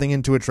turn something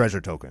into a treasure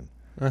token.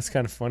 That's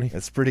kind of funny.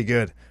 It's pretty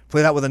good.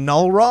 Play that with a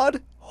Null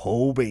Rod.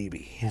 Oh,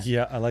 baby.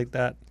 Yeah, I like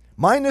that.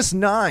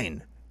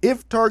 -9.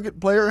 If target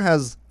player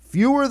has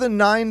fewer than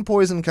 9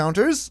 poison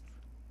counters,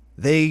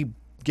 they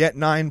get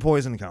 9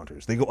 poison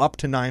counters. They go up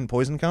to 9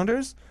 poison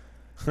counters,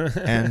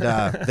 and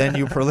then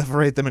you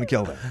proliferate them and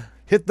kill them.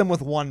 Hit them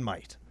with 1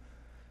 might.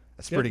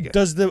 That's pretty good.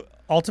 Does the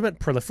ultimate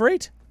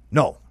proliferate?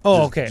 No. Oh,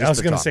 just- okay. just I was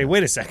the going to top say, one.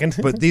 wait a second.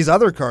 But these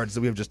other cards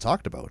that we have just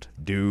talked about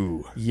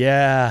do.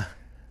 Yeah.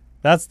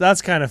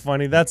 That's kind of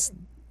funny. That's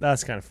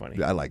kind of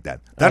funny. I like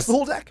that. That's the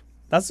whole deck.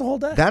 That's the whole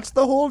deck. That's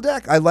the whole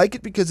deck. I like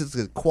it because it's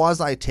a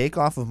quasi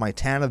takeoff of my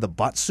Tana the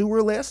Butt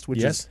Sewer list,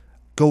 which Yes. is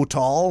go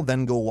tall,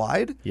 then go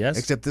wide. Yes.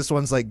 Except this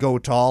one's like go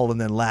tall and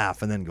then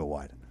laugh and then go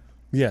wide,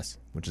 Yes.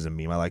 which is a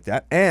meme. I like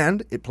that.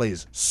 And it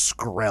plays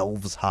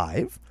Skrelv's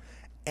Hive.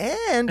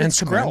 And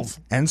Skrelv.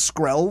 And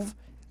Skrelv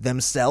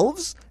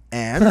themselves.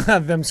 And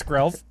Them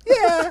Skrelv.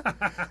 yeah.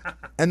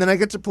 And then I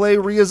get to play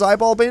Rhea's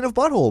Eyeball Bane of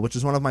Butthole, which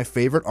is one of my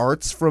favorite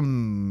arts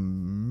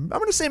from, I'm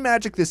going to say,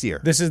 Magic this year.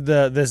 This is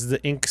the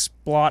ink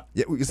splot.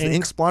 Yeah, it's the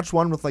ink splotch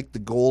one with like the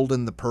gold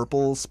and the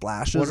purple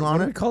splashes What on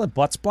do we it. call it?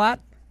 Butt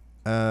splat?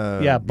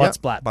 Yeah, butt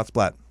splat. Butt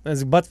splat.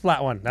 There's a butt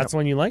splat one. That's the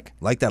one you like?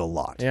 Like that a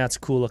lot. Yeah, it's a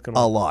cool looking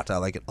A one. lot. I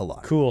like it a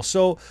lot. Cool.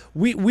 So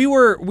we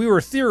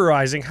were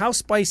theorizing how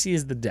spicy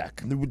is the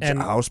deck, and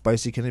How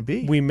spicy can it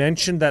be? we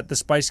mentioned that the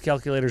spice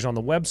calculator's on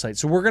the website.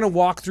 So we're going to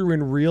walk through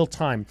in real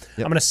time.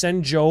 I'm going to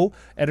send Joe,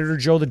 editor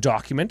Joe, the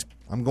document.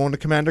 I'm going to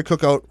Commander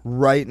Cookout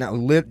right now.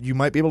 You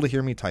might be able to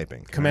hear me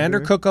typing.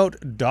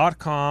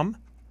 CommanderCookout.com.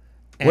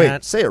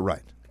 Wait, say it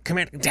right.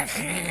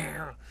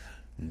 Commander.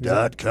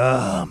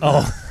 .com.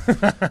 Oh,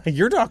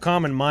 your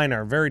 .com and mine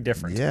are very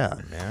different. Yeah,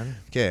 man.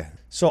 Okay.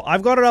 So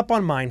I've got it up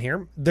on mine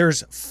here.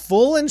 There's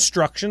full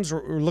instructions.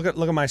 Look at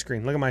my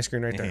screen. Look at my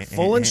screen right there.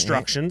 Full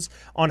instructions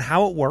on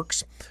how it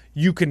works.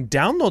 You can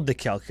download the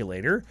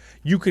calculator.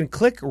 You can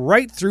click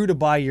right through to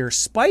buy your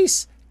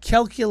Spice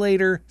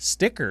Calculator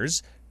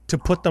stickers to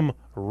put them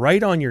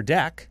right on your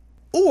deck.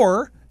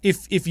 Or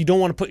if you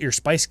don't want to put your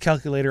Spice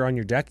Calculator on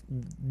your deck,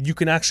 you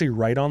can actually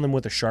write on them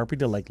with a Sharpie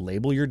to like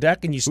label your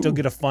deck, and you still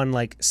get a fun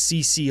like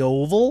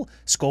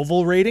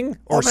Scoville rating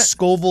or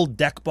Scoville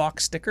deck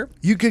box sticker.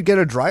 You could get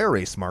a dry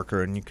erase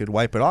marker and you could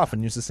wipe it off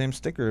and use the same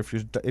sticker if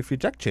your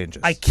deck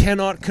changes. I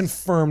cannot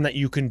confirm that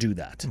you can do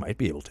that. might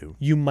be able to.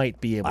 You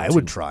might be able to. I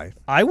would try.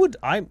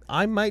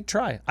 I might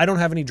try. I don't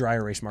have any dry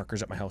erase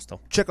markers at my house though.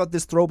 Check out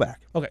this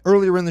throwback. Okay.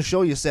 Earlier in the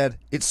show, you said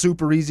it's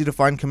super easy to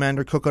find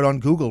Commander Cookout on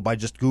Google by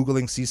just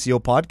Googling CCO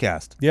Podcast.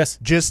 Yes,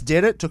 Just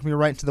did it. Took me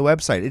right to the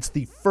website. It's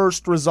the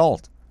first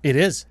result. it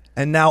is.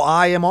 And now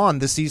I am on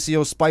the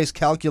CCO Spice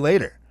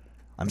Calculator.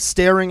 I'm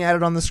staring at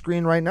it on the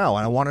screen right now,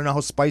 and I want to know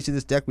how spicy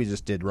this deck we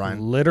just did, Ryan.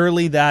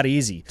 Literally that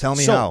easy. Tell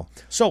me how.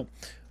 So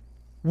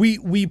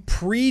we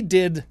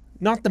pre-did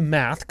not the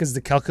math because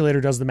the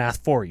calculator does the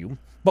math for you,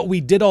 but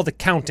we did all the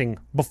counting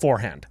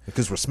beforehand.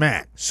 Because we're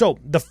smack. So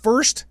the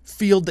first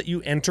field that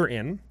you enter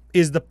in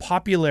is the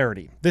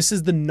popularity. This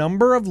is the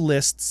number of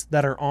lists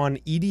that are on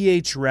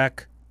EDH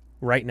Rec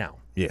right now.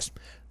 Yes.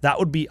 That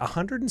would be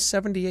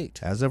 178.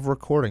 As of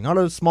recording. Not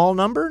a small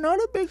number, not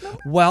a big number.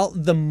 Well,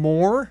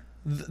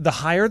 the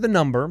higher the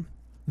number,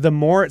 the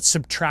more it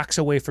subtracts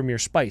away from your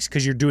spice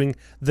because you're doing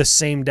the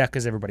same deck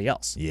as everybody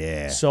else.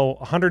 Yeah. So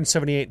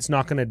 178 is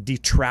not going to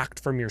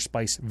detract from your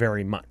spice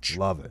very much.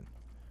 Love it.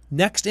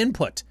 Next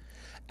input,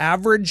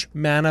 average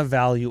mana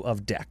value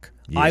of deck.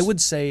 Yes. I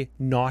would say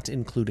not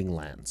including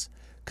lands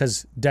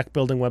because deck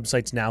building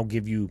websites now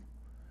give you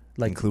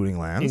like Including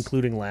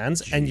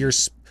lands? and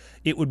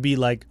it would be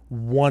like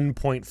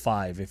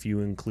 1.5 if you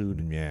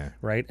include Yeah.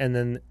 right, and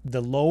then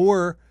the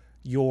lower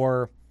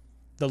your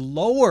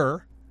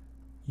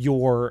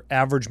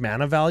average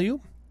mana value,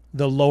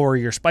 the lower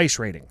your spice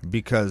rating.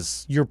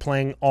 Because You're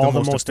playing all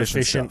the most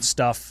efficient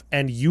stuff,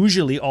 and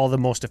usually all the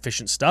most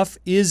efficient stuff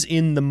is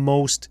in the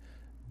most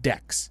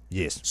decks.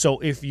 yes. So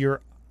if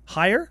you're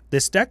higher,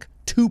 this deck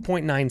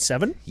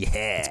 2.97, Yeah.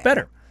 it's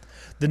better.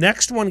 The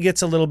next one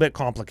gets a little bit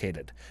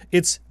complicated.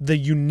 It's the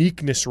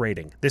uniqueness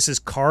rating. This is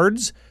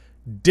cards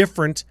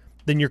different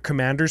than your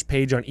commander's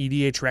page on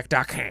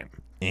edhrec.com,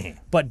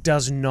 but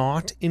does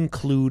not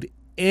include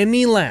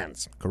any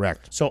lands.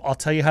 Correct. So I'll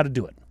tell you how to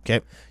do it.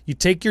 Okay. You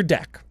take your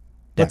deck.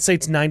 Let's say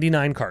it's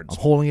 99 cards.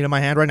 I'm holding it in my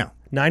hand right now.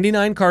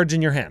 99 cards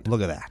in your hand.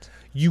 Look at that.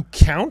 You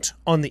count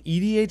on the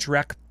EDH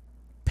Rec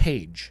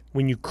page.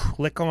 When you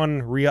click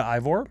on Rhea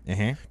Ivor,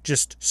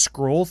 just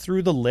scroll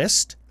through the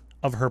list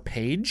of her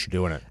page.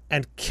 Doing it.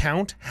 And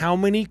count how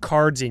many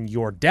cards in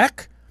your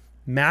deck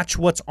match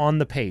what's on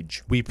the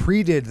page. We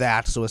pre-did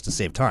that so as to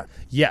save time.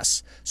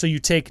 Yes. So you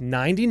take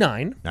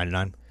 99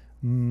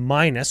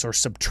 minus or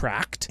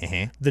subtract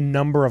the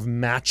number of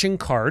matching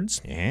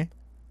cards,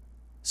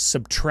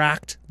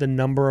 subtract the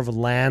number of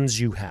lands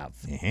you have.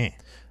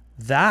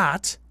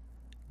 That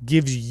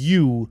gives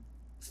you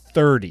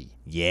 30.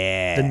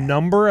 Yeah. The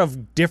number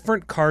of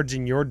different cards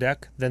in your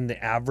deck than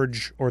the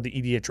average or the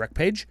EDH Rec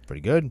page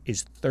Pretty good.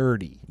 is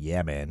 30.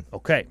 Yeah, man.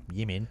 Okay.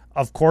 Yeah, man.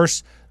 Of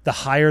course, the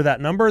higher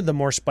that number, the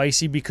more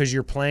spicy because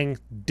you're playing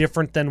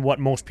different than what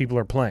most people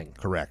are playing.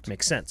 Correct.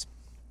 Makes sense.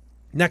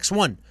 Next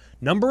one,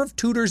 number of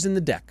tutors in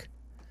the deck.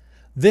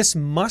 This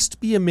must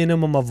be a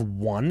minimum of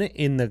 1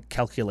 in the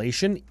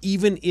calculation,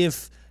 even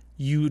if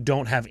you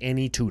don't have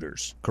any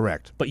tutors.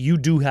 Correct. But you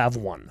do have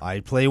 1. I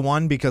play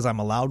 1 because I'm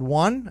allowed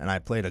 1, and I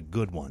played a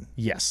good one.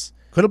 Yes.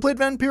 Could have played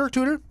Vampiric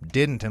Tutor.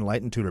 Didn't.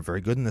 Enlightened Tutor.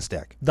 Very good in this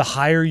deck. The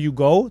higher you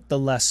go, the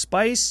less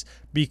spice,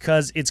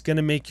 because it's going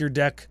to make your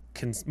deck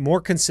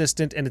more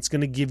consistent, and it's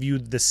going to give you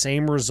the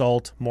same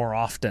result more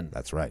often.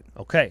 That's right.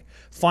 Okay.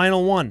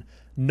 Final one.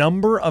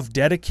 Number of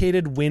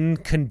dedicated win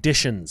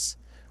conditions.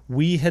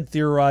 We had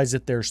theorized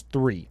that there's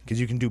 3. Because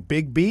you can do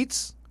big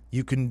beats,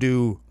 you can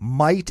do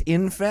might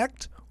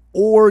infect,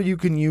 or you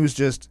can use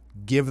just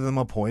give them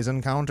a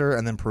poison counter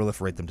and then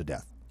proliferate them to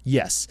death.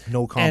 Yes.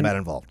 No combat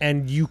involved.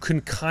 And you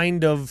could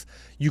kind of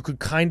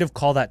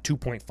call that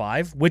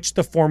 2.5, which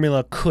the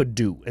formula could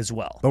do as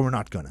well. But we're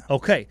not gonna.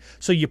 Okay.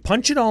 So you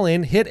punch it all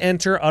in, hit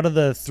enter out of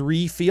the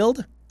 3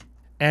 field,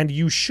 and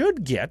you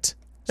should get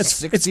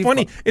it's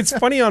funny. It's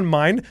funny on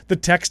mine. The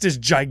text is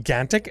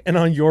gigantic, and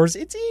on yours,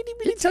 it's itty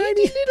bitty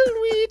tiny,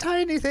 little wee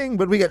tiny thing.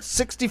 But we got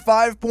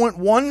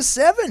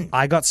 65.17.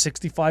 I got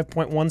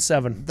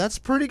 65.17. That's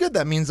pretty good.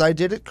 That means I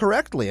did it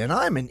correctly, and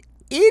I'm an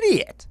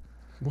idiot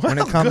when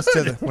it comes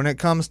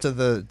to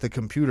the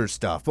computer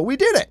stuff. But we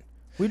did it.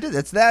 We did.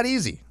 It's that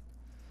easy.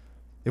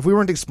 If we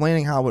weren't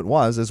explaining how it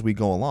was as we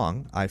go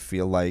along, I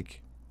feel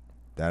like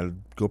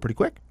that'd go pretty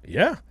quick.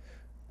 Yeah.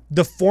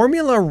 The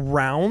formula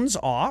rounds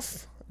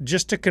off.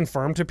 Just to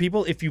confirm to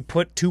people, if you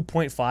put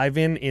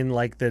 2.5 in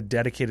like the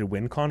dedicated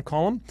WinCon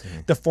column,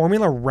 the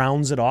formula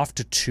rounds it off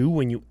to 2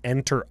 when you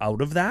enter out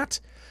of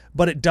that,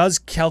 but it does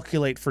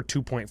calculate for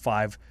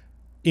 2.5,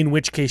 in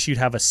which case you'd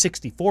have a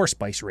 64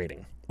 spice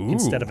rating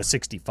instead of a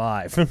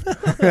 65.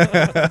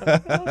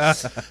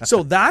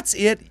 So that's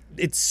it.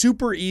 It's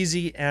super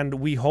easy, and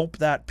we hope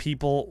that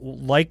people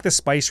like the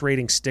spice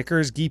rating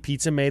stickers. Guy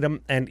Pizza made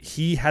them, and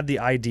he had the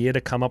idea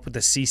to come up with the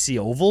CC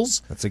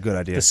ovals. That's a good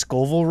idea. The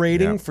Scoville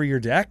rating for your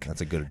deck.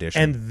 That's a good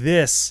addition. And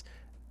this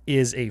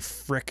is a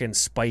frickin'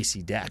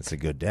 spicy deck. It's a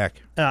good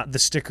deck. The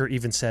sticker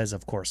even says,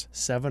 of course,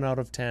 7 out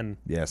of 10.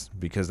 Yes,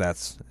 because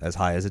that's as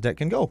high as a deck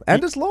can go,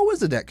 and as low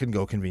as a deck can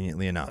go.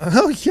 Conveniently enough.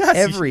 Oh yes,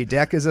 every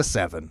deck is a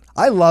 7.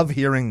 I love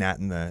hearing that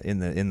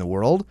in the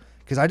world,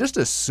 because I just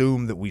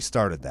assume that we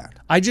started that.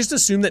 I just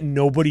assume that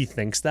nobody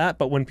thinks that,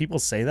 but when people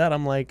say that,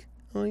 I'm like,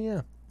 oh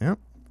yeah. Yeah.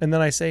 And then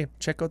I say,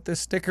 check out this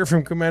sticker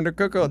from Commander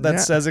Cookout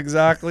that says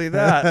exactly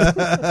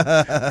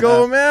that.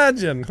 Go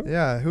imagine.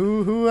 Yeah,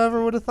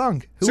 whoever would have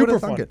thunk? Who Super would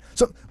have thunk fun. it?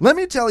 So let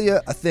me tell you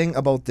a thing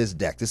about this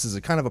deck. This is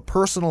a kind of a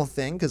personal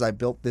thing because I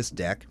built this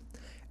deck,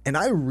 and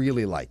I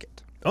really like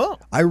it. Oh.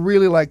 I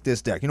really like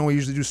this deck. You know, we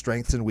usually do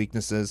strengths and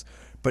weaknesses,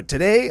 but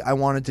today I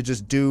wanted to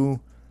just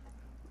do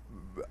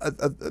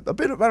a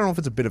bit of, I don't know if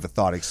it's a bit of a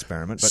thought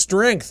experiment, but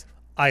Strength.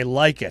 I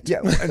like it.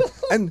 yeah,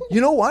 and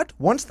you know what?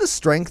 Once the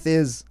strength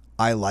is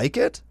I like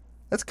it,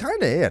 that's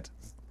kind of it.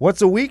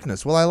 What's a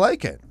weakness? Well, I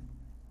like it.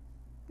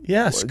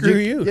 Yeah, screw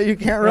you. Yeah, you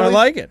can't really. I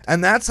like it.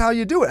 And that's how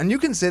you do it. And you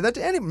can say that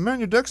to anyone. Man,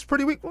 your deck's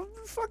pretty weak. Well,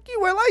 fuck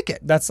you, I like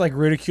it. That's like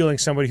ridiculing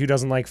somebody who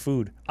doesn't like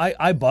food.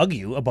 I bug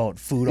you about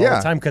food all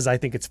the time because I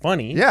think it's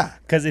funny. Yeah.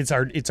 Because it's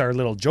our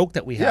little joke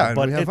that we have. Yeah,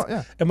 but we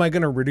have, am I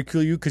going to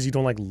ridicule you because you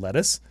don't like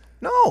lettuce?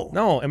 No.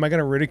 No. Am I going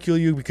to ridicule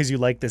you because you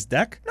like this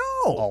deck?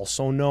 No.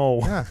 Also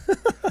no. Yeah.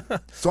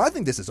 So I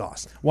think this is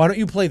awesome. Why don't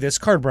you play this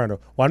card, Brando?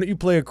 Why don't you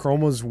play a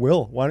Chroma's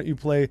Will? Why don't you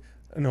play...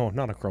 No,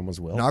 not a Chroma's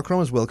Will. Now,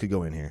 Chroma's Will could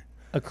go in here.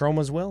 A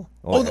Chroma's Will?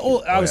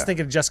 I was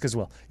thinking of Jessica's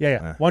Will.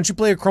 Yeah. Why don't you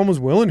play a Chroma's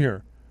Will in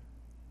here?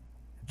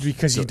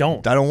 Because you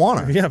don't. I don't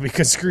want to. Yeah,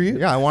 because screw you.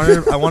 Yeah, I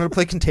wanted to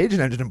play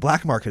Contagion Engine in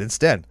Black Market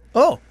instead.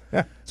 Oh.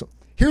 Yeah. So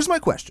here's my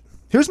question.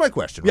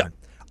 Yeah. Ryan.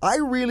 I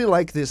really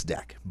like this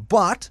deck,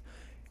 but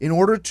in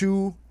order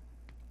to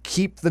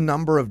keep the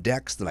number of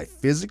decks that I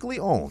physically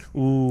own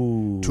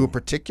to a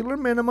particular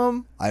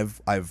minimum,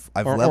 I've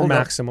leveled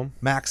maximum.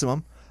 up.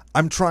 Maximum.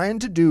 I'm trying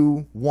to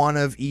do one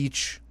of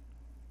each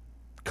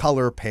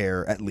color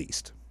pair at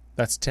least.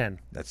 That's 10.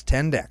 That's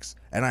 10 decks,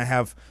 and I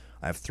have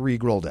 3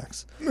 Gruul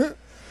decks.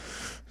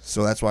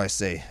 So that's why I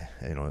say,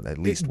 at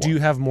least one. Do you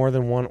have more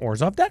than one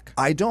Orzhov deck?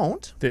 I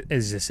don't.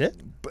 Is this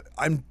it? But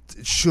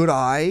should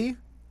I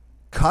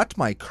cut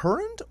my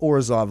current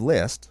Orzhov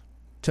list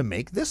to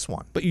make this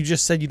one. But you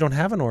just said you don't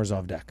have an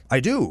Orzhov deck. I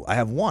do. I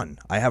have one.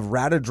 I have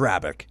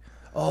Radadrabic.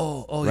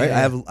 Oh, Right? yeah.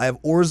 I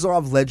have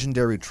Orzhov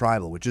Legendary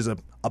Tribal, which is a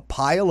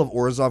pile of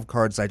Orzhov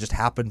cards I just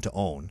happen to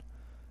own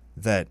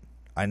that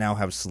I now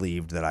have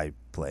sleeved that I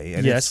play,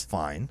 and Yes. it's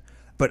fine.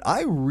 But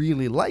I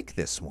really like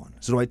this one.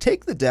 So do I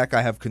take the deck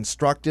I have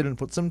constructed and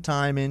put some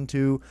time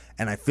into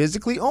and I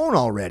physically own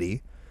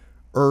already,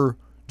 or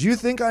do you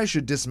think I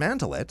should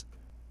dismantle it,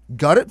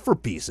 gut it for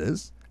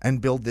pieces,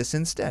 and build this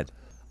instead?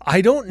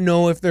 I don't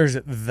know if there's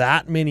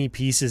that many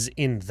pieces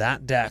in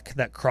that deck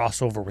that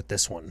cross over with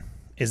this one.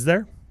 Is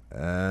there?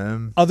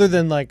 Other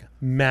than like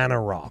mana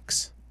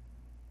rocks.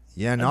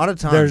 Yeah, not a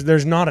ton.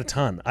 There's not a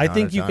ton. I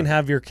think a you ton. can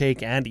have your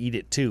cake and eat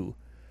it too.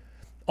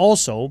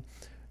 Also,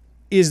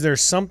 is there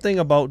something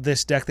about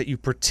this deck that you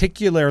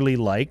particularly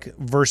like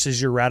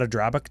versus your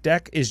Radadrabic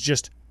deck is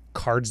just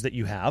cards that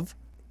you have?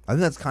 I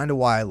think that's kind of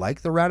why I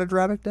like the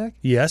Radadrabic deck,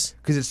 Yes.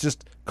 because it's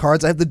just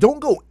cards I have that don't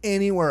go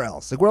anywhere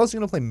else. Like, where else are you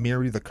going to play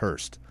Miri the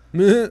Cursed,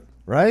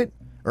 right?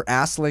 Or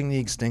Assling the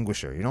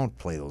Extinguisher. You don't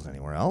play those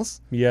anywhere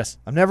else. Yes.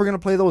 I'm never going to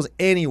play those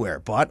anywhere,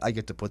 but I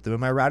get to put them in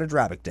my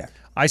Radadrabic deck.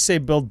 I say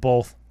build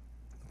both.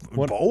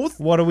 Both?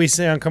 What do we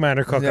say on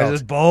Commander Cookout? Yeah,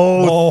 just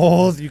both.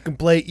 Both. You can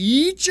play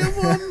each of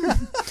them.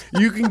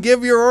 You can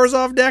give your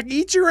Orzhov deck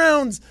each your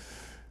rounds.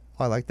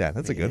 Oh, I like that.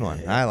 That's a good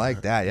one. I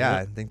like that. Yeah,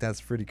 I think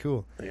that's pretty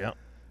cool. Yeah.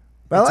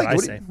 But That's I like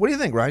what it. I say. What do you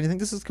think, Ryan? Do you think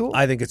this is cool?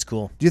 I think it's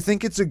cool. Do you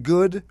think it's a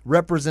good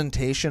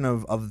representation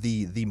of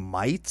the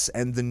mites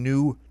and the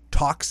new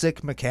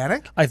toxic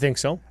mechanic? I think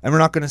so. And we're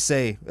not going to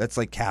say that's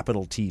like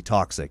capital T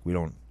toxic. We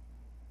don't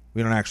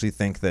actually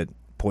think that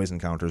poison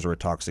counters are a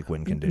toxic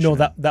win condition. No,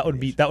 that would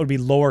be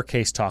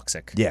lowercase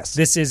toxic. Yes.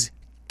 This is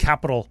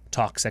capital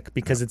toxic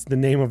because it's the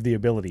name of the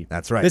ability.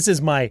 That's right. This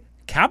is my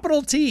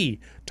capital T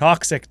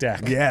toxic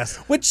deck. Yes.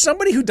 Which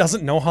somebody who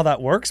doesn't know how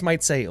that works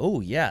might say, "Oh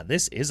yeah,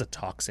 this is a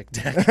toxic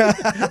deck,"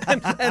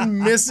 and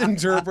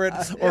misinterpret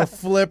or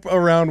flip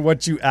around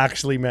what you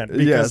actually meant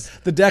because Yes.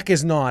 the deck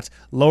is not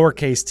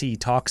lowercase T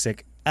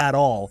toxic at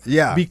all.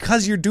 Yeah.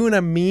 Because you're doing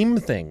a meme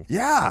thing.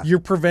 Yeah. You're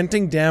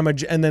preventing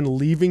damage and then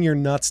leaving your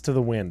nuts to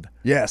the wind.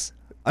 Yes.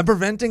 I'm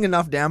preventing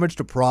enough damage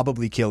to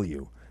probably kill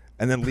you.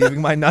 And then leaving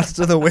my nuts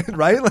to the wind,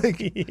 right? Like,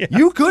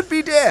 you could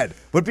be dead.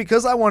 But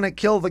because I want to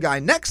kill the guy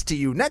next to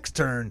you next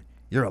turn,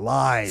 you're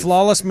alive.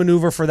 Flawless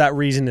Maneuver for that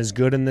reason is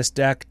good in this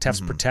deck.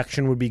 Tef's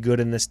Protection would be good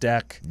in this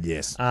deck.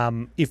 Yes.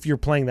 If you're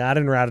playing that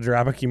in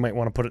Radadrabic, you might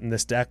want to put it in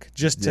this deck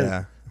just to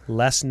Yeah.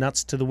 less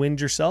nuts to the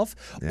wind yourself.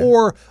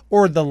 Or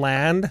the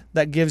land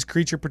that gives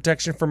creature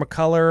protection from a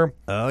color.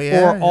 Oh,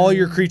 yeah, Or all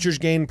your creatures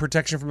gain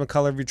protection from the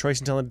color of your choice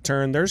until end of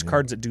turn. There's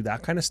cards that do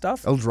that kind of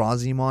stuff.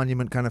 Eldrazi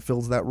Monument kind of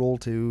fills that role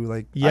too.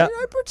 Like, Yeah.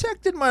 I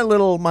protected my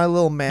little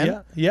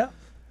men. Yeah.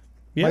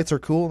 Mites are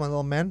cool, my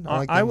little men. I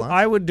like them lots.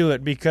 I would do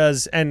it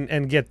because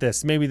and get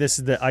this, maybe this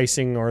is the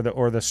icing or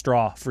the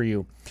straw for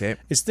you. Okay.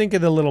 Is think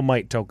of the little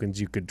mite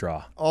tokens you could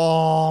draw.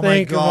 Oh,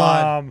 Think my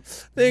God. of them.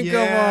 Think of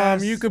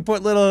Yes. them. You could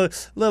put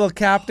little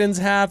captain's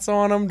hats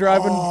on them,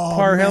 driving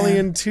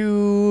Parhelion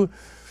 2.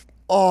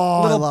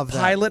 Oh, Little I love that.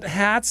 pilot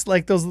hats,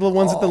 like those little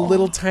ones with the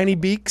little tiny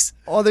beaks.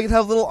 Oh, they could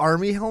have little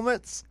army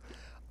helmets.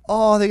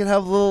 Oh, they could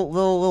have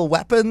little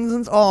weapons.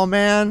 And, oh,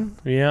 man.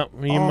 Yeah,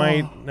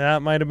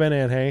 that might have been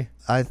it, hey?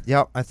 I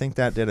think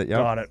that did it. Yep.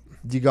 Got it.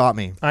 You got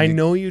me. I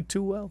know you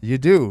too well. You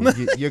do.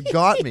 You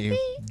got me.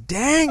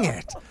 Dang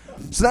it.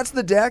 So that's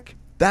the deck.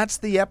 That's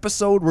the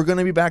episode. We're going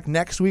to be back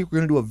next week. We're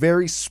going to do a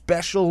very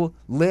special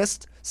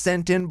list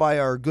sent in by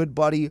our good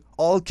buddy,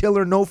 All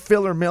Killer, No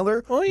Filler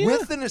Miller, Oh, yeah.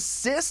 with an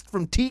assist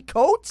from T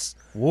Coates.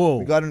 Whoa.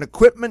 We got an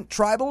equipment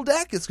tribal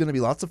deck. It's going to be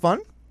lots of fun.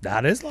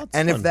 That is lots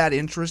And of if fun. that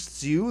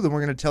interests you, then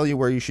we're going to tell you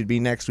where you should be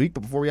next week. But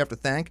before we have to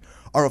thank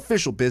our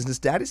official business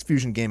daddies,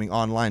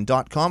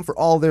 FusionGamingOnline.com, for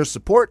all their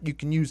support. You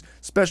can use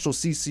special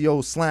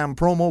CCO Slam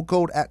promo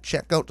code at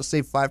checkout to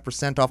save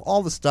 5% off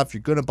all the stuff you're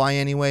going to buy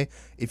anyway.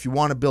 If you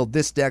want to build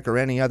this deck or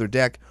any other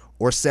deck,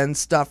 or send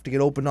stuff to get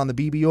opened on the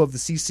BBO of the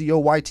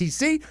CCO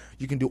YTC,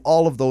 you can do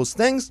all of those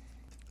things.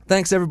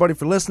 Thanks, everybody,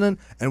 for listening,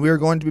 and we are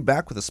going to be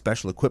back with a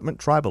special equipment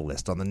tribal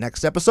list on the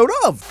next episode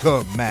of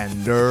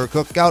Commander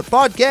Cookout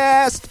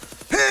Podcast.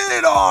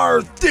 Hit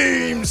our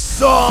theme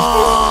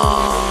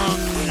song!